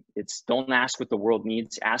thriving. It's don't ask what the world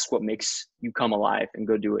needs, ask what makes you come alive and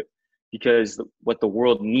go do it. Because what the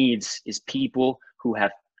world needs is people who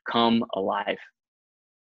have come alive.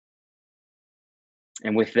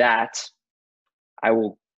 And with that, I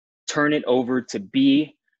will turn it over to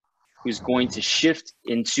Bee, who's going to shift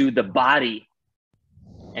into the body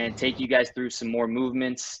and take you guys through some more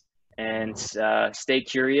movements, and stay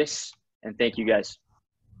curious, and thank you guys.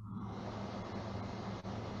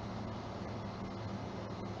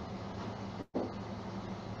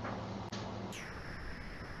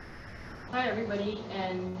 Hi everybody,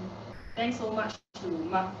 and thanks so much to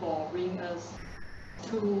Mark for bringing us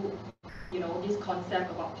to this concept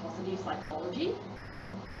about positive psychology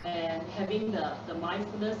and having the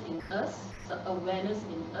mindfulness in us, the awareness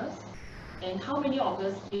in us. And how many of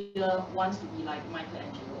us here wants to be like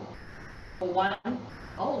Michelangelo? For one,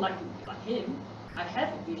 I would like to be like him. I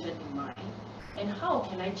have a vision in mind. And how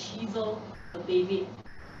can I chisel the David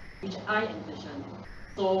which I envision?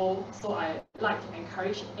 So I like to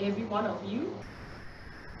encourage every one of you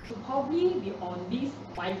to probably be on this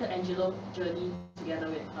Michelangelo journey together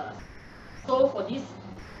with us. So for this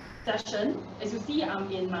session, as you see,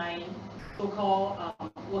 I'm in my so-called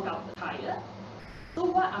workout attire. So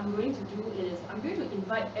what I'm going to do is I'm going to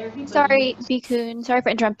invite everybody. Sorry, Bee Koon. Sorry for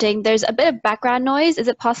interrupting. There's a bit of background noise. Is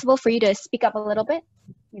it possible for you to speak up a little bit?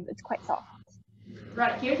 It's quite soft.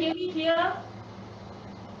 Right, can you hear me clear?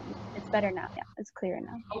 It's better now. Yeah, it's clearer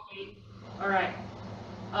now. Okay, all right.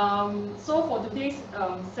 So for today's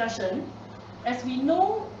session, as we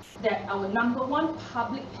know that our #1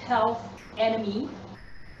 public health enemy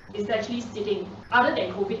is actually sitting, other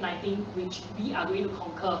than COVID-19, which we are going to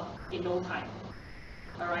conquer in no time.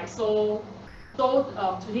 All right, so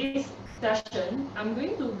today's session, I'm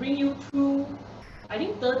going to bring you through, I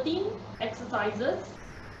think, 13 exercises.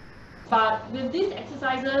 But with these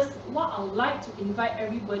exercises, what I would like to invite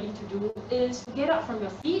everybody to do is to get up from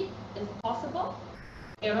your seat, if possible,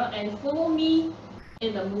 and follow me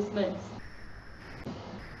in the movements.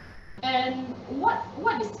 And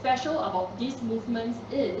what is special about these movements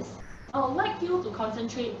is, I would like you to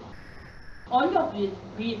concentrate on your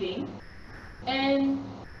breathing and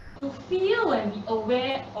to feel and be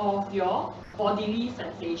aware of your bodily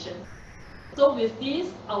sensations. So with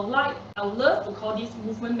this, I would love to call this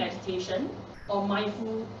movement meditation or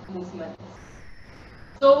mindful movement.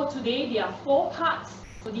 So today there are 4 parts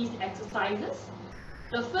for these exercises.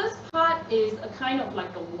 The first part is a kind of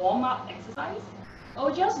like a warm-up exercise.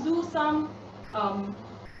 I'll just do some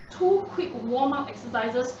 2 quick warm-up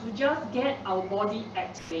exercises to just get our body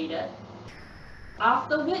activated.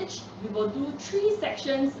 After which, we will do 3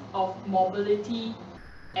 sections of mobility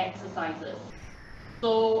exercises.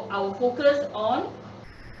 So I will focus on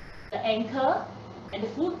the ankle and the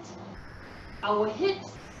foot, our hips,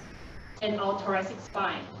 and our thoracic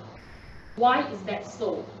spine. Why is that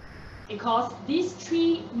so? Because these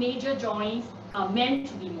 3 major joints are meant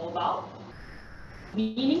to be mobile,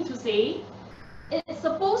 meaning to say, it's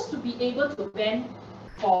supposed to be able to bend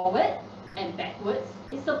forward and backwards.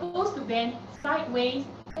 It's supposed to bend sideways,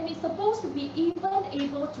 and it's supposed to be even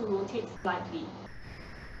able to rotate slightly.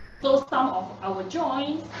 So some of our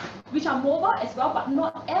joints, which are mobile as well, but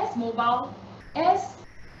not as mobile as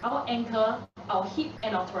our ankle, our hip,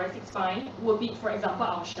 and our thoracic spine, will be, for example,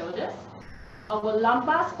 our shoulders, our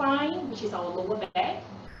lumbar spine, which is our lower back,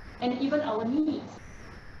 and even our knees.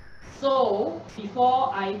 So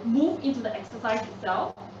before I move into the exercise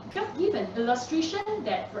itself, just give an illustration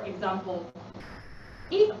that, for example,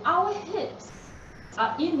 if our hips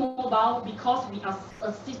are immobile because we are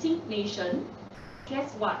a sitting nation,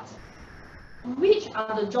 guess what? Which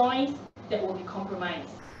are the joints that will be compromised?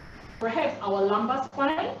 Perhaps our lumbar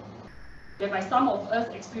spine, whereby some of us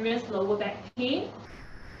experience lower back pain,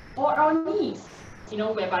 or our knees,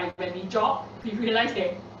 whereby when we jog, we realize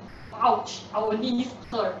that, ouch, our knees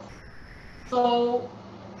hurt. So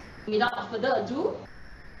without further ado,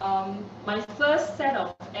 my first set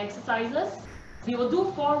of exercises, we will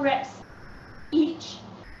do 4 reps each,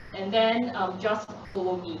 and then just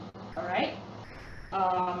follow me, all right?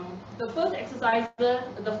 The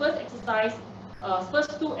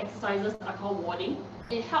first two exercises are called warding.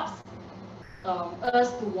 It helps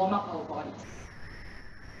us to warm up our bodies.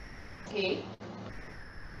 Okay.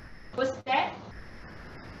 First step,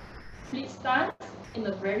 split stance in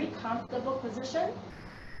a very comfortable position.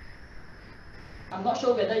 I'm not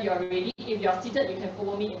sure whether you're ready. If you're seated, you can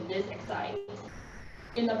follow me in this exercise.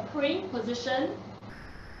 In a praying position,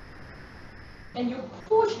 and you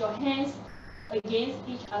push your hands against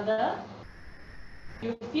each other,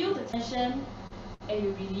 you feel the tension and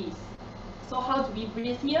you release. So how do we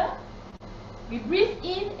breathe here? We breathe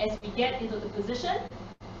in as we get into the position.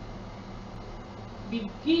 We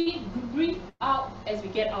breathe out as we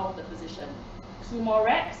get out of the position. 2 more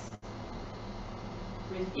reps.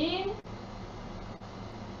 Breathe in,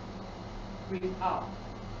 breathe out.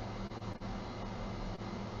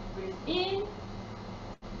 Breathe in,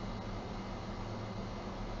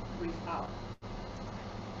 breathe out.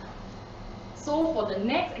 So for the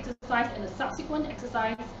next exercise and the subsequent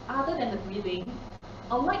exercise, other than the breathing,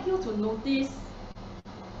 I'd like you to notice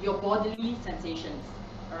your bodily sensations,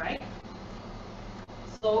 all right?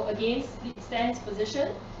 So again, split stance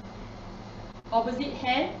position, opposite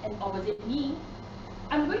hand and opposite knee.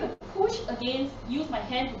 I'm going to use my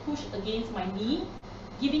hand to push against my knee,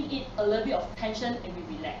 giving it a little bit of tension and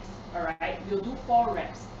we relax, all right? We'll do 4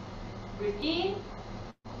 reps. Breathe in,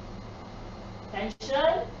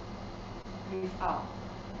 tension, breathe out.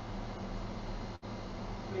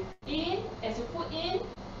 Breathe in, as you put in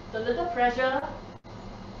the little pressure,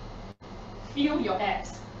 feel your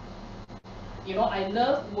abs. I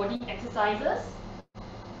love warding exercises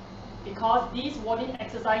because these warding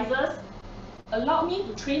exercises allow me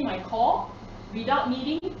to train my core without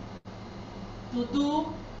needing to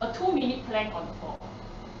do a 2-minute plank on the floor.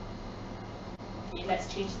 Okay,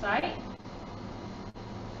 let's change side.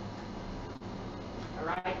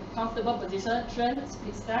 Alright, comfortable position,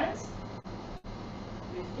 split stance.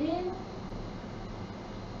 Breathe in,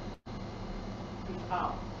 breathe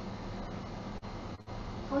out.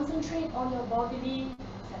 Concentrate on your bodily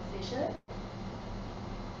sensation.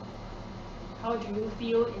 How do you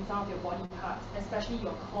feel in some of your body parts, especially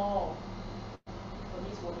your core, for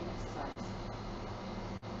this walking exercise?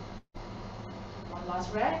 One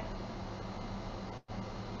last rep.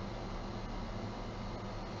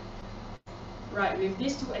 Right, with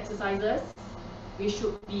these two exercises, we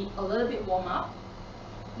should be a little bit warm up.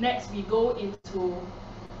 Next, we go into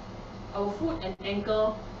our foot and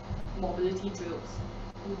ankle mobility drills.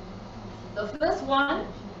 The first one,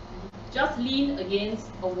 just lean against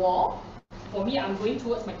a wall. For me, I'm going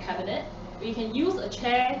towards my cabinet. You can use a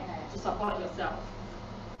chair to support yourself.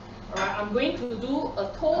 Alright, I'm going to do a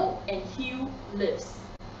toe and heel lifts.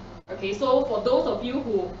 Okay, so for those of you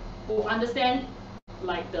who understand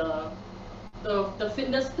like the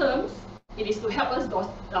fitness terms, it is to help us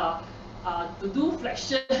to do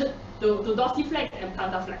flexion, to dorsiflex and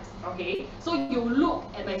plantar flex. Okay, so you look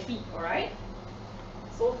at my feet. Alright,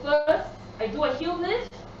 so first I do a heel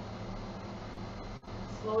lift,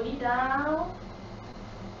 slowly down,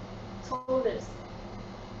 toe lifts.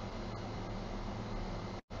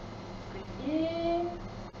 Breathe in,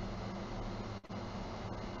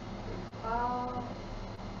 breathe out,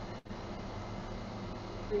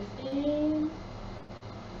 breathe in,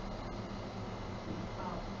 breathe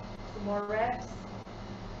out. Two more reps.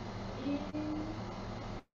 In,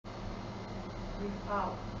 breathe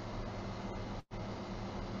out.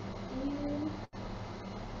 In,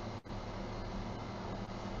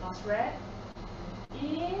 last rep.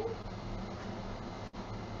 In,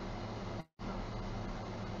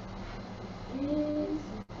 in.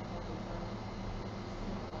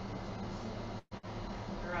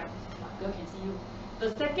 Alright, girl can see you.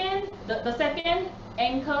 The second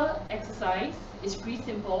ankle exercise is pretty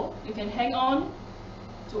simple. You can hang on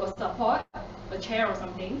to a support, a chair or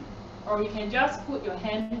something, or you can just put your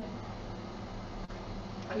hand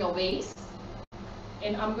on your waist.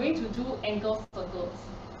 And I'm going to do ankle circles.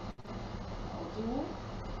 I'll do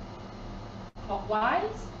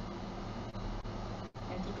clockwise,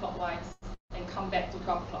 anti-clockwise, and come back to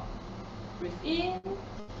 12 o'clock. Breathe in,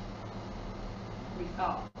 breathe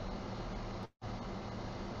out.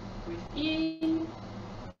 Breathe in,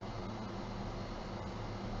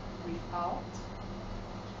 breathe out.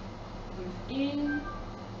 Breathe in,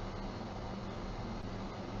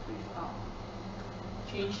 breathe out.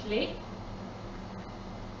 Change leg.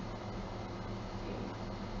 Okay.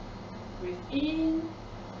 Breathe in,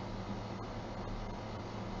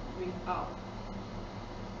 breathe out.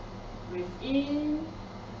 Breathe in,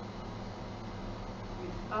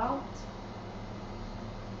 breathe out.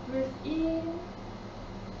 Breathe in,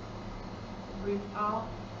 breathe out.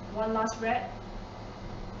 One last rep.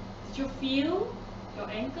 Did you feel your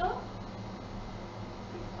ankle?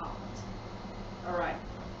 Breathe out. Alright.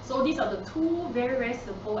 So these are the two very, very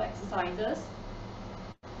simple exercises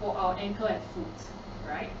for our ankle and foot.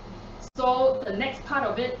 Right? So the next part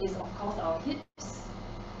of it is of course our hips.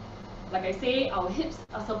 Like I say, our hips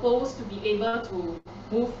are supposed to be able to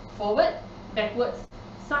move forward, backwards,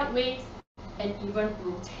 sideways, and even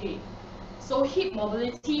rotate. So hip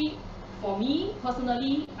mobility, for me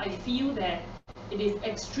personally, I feel that it is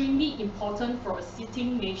extremely important for a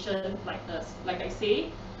sitting nation like us. Like I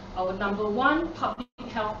say, our number one public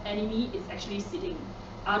health enemy is actually sitting,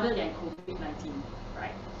 other than COVID-19,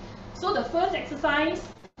 right? So the first exercise,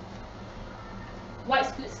 wide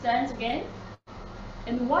split stance again.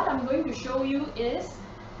 And what I'm going to show you is,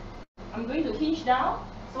 I'm going to hinge down,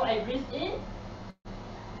 so I breathe in,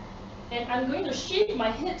 and I'm going to shift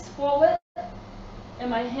my hips forward and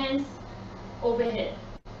my hands overhead.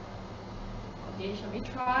 Okay, shall we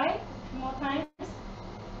try 2 more times?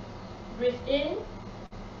 Breathe in,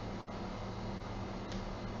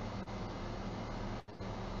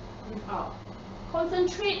 breathe out.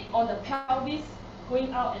 Concentrate on the pelvis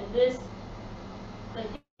going out and this, the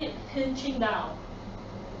hip hinging down.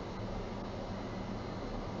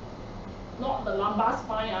 Not the lumbar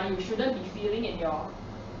spine. You shouldn't be feeling in your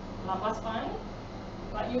lumbar spine,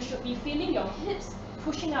 but you should be feeling your hips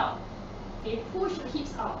pushing out. Okay, push the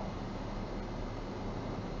hips out.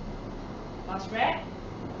 Last rep.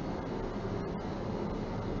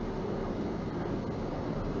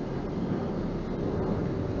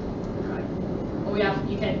 Right. Oh yeah,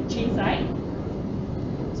 you can change side.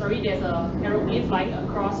 Sorry, there's an aeroplane flying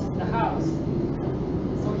across the house.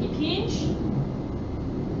 So hip hinge.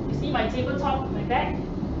 You see my tabletop, my back?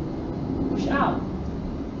 Push out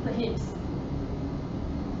the hips.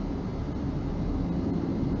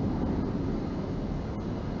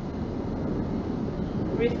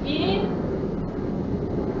 Breathe in.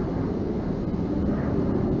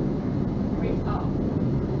 Breathe out.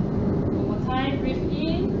 One more time. Breathe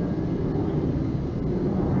in.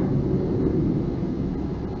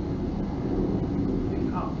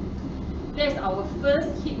 Breathe out. That's our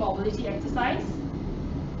first hip mobility exercise.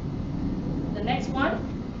 The next one,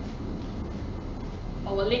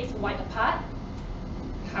 our legs wide apart,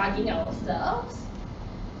 hugging ourselves.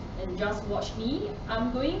 And just watch me.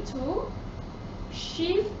 I'm going to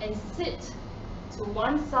shift and sit to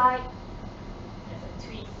one side as a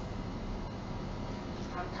twist.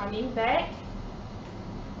 I'm coming back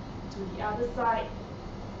to the other side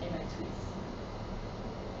and I twist.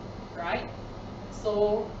 Right?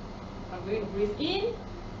 So I'm going to breathe in,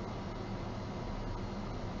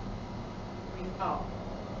 breathe out.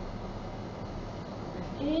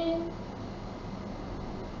 Breathe in,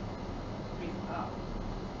 breathe out.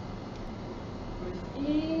 Breathe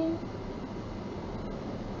in,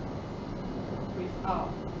 breathe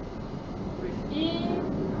out. Breathe in,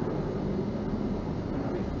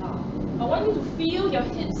 breathe out. I want you to feel your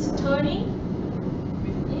hips turning.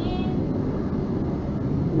 Breathe in,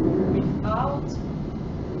 breathe out.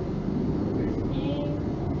 Breathe in,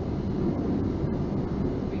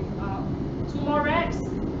 breathe out. 2 more reps.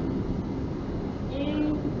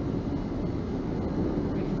 In,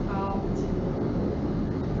 breathe out.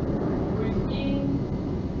 Breathe in,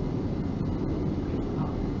 breathe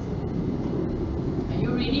out. Are you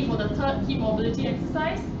ready for the third hip mobility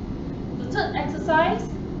exercise? The third exercise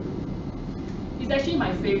is actually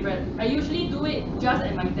my favorite. I usually do it just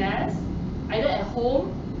at my desk, either at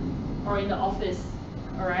home or in the office.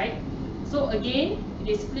 Alright? So again, it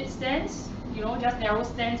is split stance, just narrow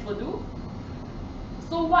stance will do.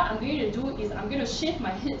 So what I'm going to do is I'm going to shift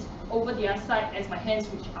my hips over the other side as my hands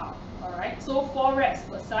reach out. Alright? So 4 reps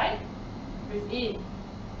per side. Breathe in.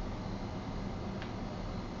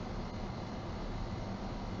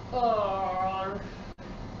 Breathe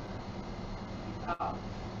out.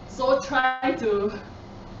 So try to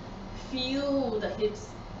feel the hips.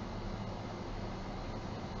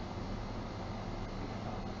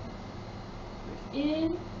 Breathe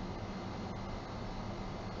in.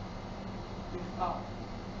 Breathe out.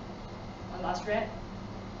 One last rep.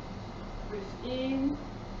 Breathe in. Breathe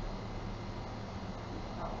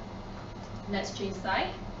out. Let's change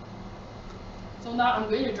side. So now I'm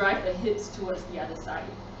going to drive the hips towards the other side.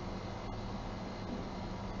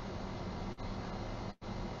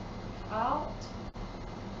 Out.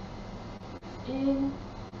 In.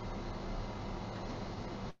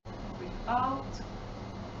 Breathe out.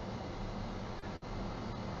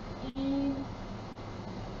 In.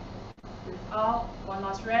 Breathe out. One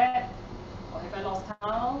last rep. Or have I lost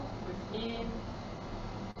count? Breathe in.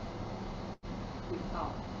 Breathe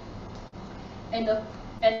out.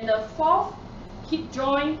 And the fourth hip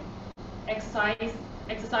joint exercise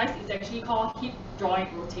is actually called hip joint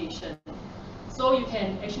rotation. So you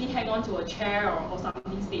can actually hang on to a chair or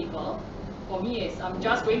something stable. For me, I'm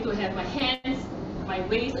just going to have my hands, my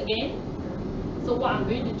waist again. So what I'm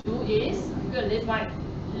going to do is I'm going to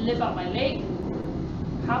lift up my leg,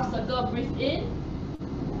 half circle, breathe in,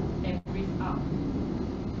 and breathe out.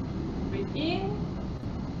 Breathe in,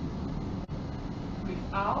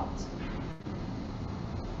 breathe out.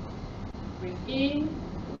 Breathe in,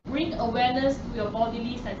 bring awareness to your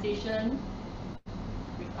bodily sensation.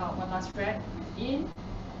 Breathe out. One last breath. Breathe in.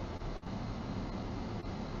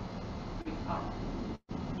 Breathe out.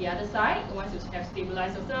 The other side, once you have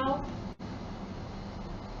stabilized yourself.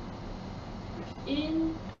 Breathe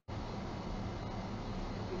in.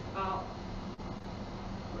 Breathe out.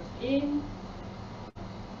 Breathe in.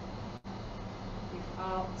 Breathe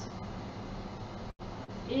out.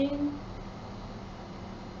 Breathe in.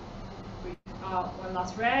 Breathe out. One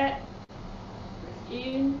last breath. Breathe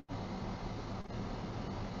in.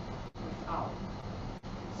 Breathe out.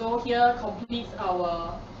 So here completes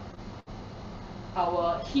our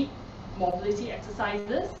hip mobility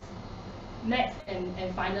exercises. Next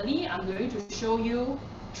and finally, I'm going to show you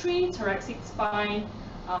 3 thoracic spine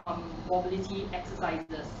mobility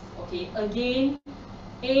exercises. Okay, again,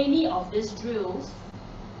 any of these drills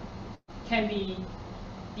can be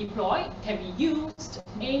deployed, can be used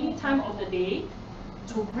any time of the day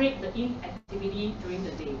to break the inactivity during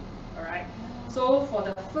the day. Alright, so for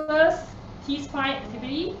the first T-spine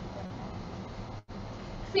activity,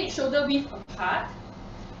 feet shoulder width apart.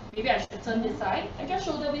 Maybe I should turn this side. I just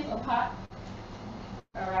shoulder width apart.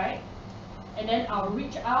 Alright, and then I'll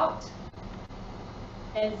reach out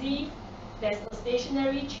as if there's a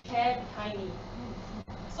stationary chair behind me.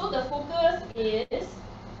 So the focus is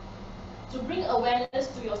to bring awareness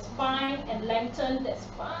to your spine and lengthen that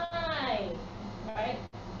spine, right?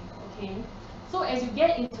 Okay. So as you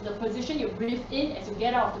get into the position, you breathe in. As you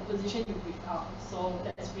get out of the position, you breathe out. So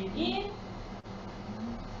let's breathe in.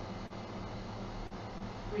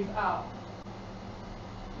 Breathe out.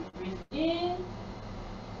 You breathe in.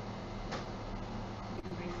 You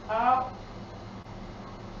breathe out.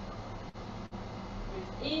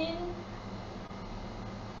 Breathe in.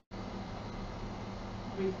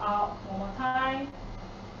 Breathe out. One more time.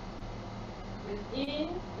 Breathe in.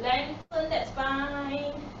 Lengthen that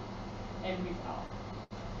spine. And breathe out.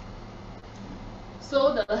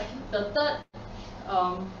 So the third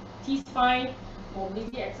T-spine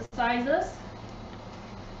mobility exercises,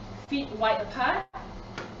 feet wide apart.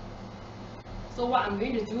 So what I'm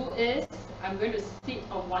going to do is, I'm going to sit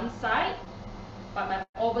on one side, but my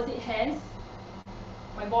opposite hands,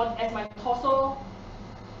 my body, as my torso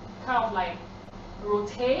kind of like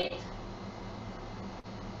rotate,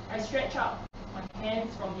 I stretch out my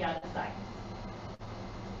hands from the other side.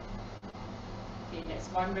 Okay, that's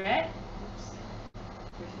one rep.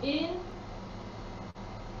 Breathe in.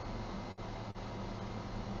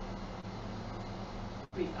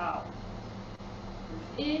 Breathe out.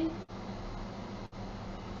 Breathe in.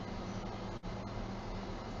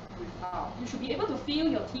 Breathe out. You should be able to feel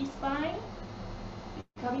your T-spine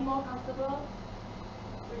becoming more comfortable.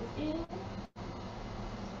 Breathe in.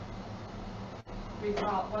 Breathe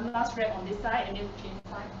out. One last rep on this side and then we change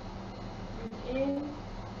side. Breathe in.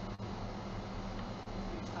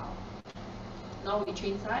 Breathe out. Now we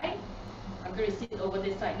change side. I'm going to sit over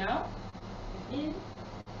this side now. Breathe in.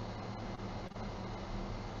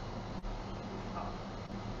 Breathe out.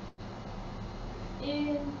 Breathe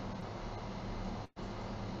in.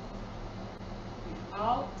 Breathe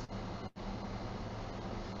out.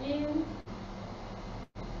 Breathe in.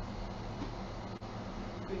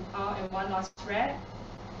 Breathe out, and one last breath.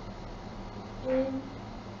 In.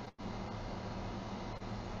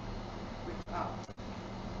 Breathe out.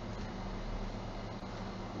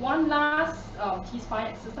 One last T-spine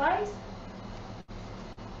exercise.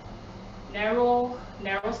 Narrow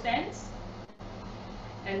stance.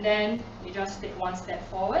 And then we just take one step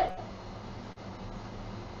forward.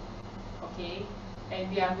 Okay. And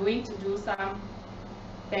we are going to do some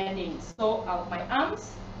bending. So my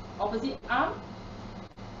arms, opposite arm,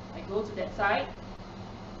 I go to that side,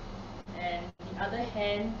 and the other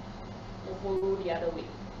hand will follow the other way.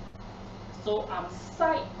 So I'm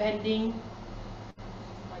side bending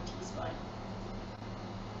my T-spine.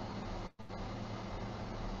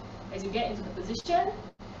 As you get into the position,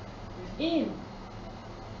 breathe in,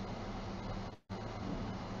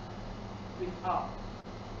 breathe out,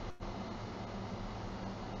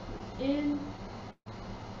 breathe in,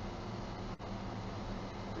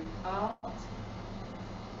 breathe out,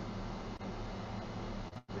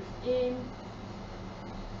 breathe in,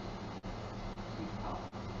 breathe out.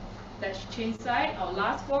 Let's change side. Our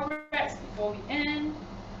last 4 reps before we end.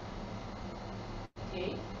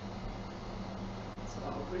 Okay. So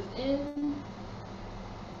I'll breathe in,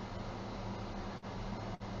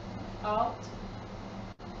 out,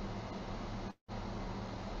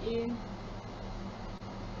 in,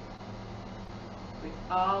 breathe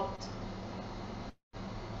out,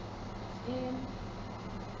 in,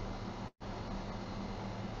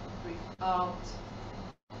 breathe out,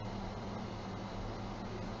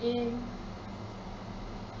 breathe in,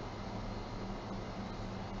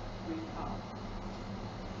 breathe out.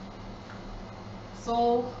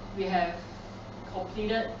 So we have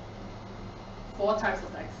completed 4 types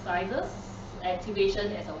of exercises.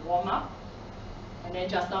 Activation as a warm-up, and then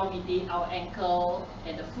just now we did our ankle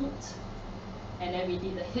and the foot, and then we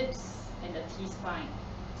did the hips and the T-spine.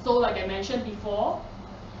 So like I mentioned before,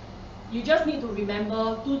 you just need to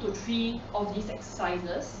remember 2 to 3 of these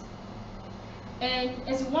exercises. And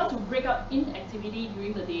as you want to break up inactivity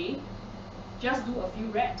during the day, just do a few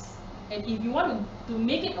reps. And if you want to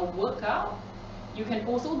make it a workout, you can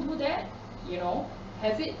also do that, you know,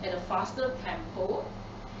 have it at a faster tempo,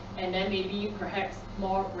 and then maybe perhaps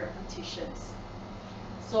more repetitions.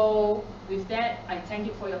 So with that, I thank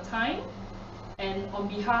you for your time. And on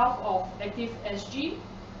behalf of ActiveSG,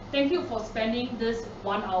 thank you for spending this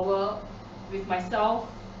 1 hour with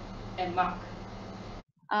myself and Mark.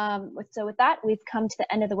 So with that, we've come to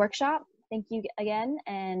the end of the workshop. Thank you again,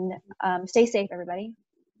 and stay safe, everybody.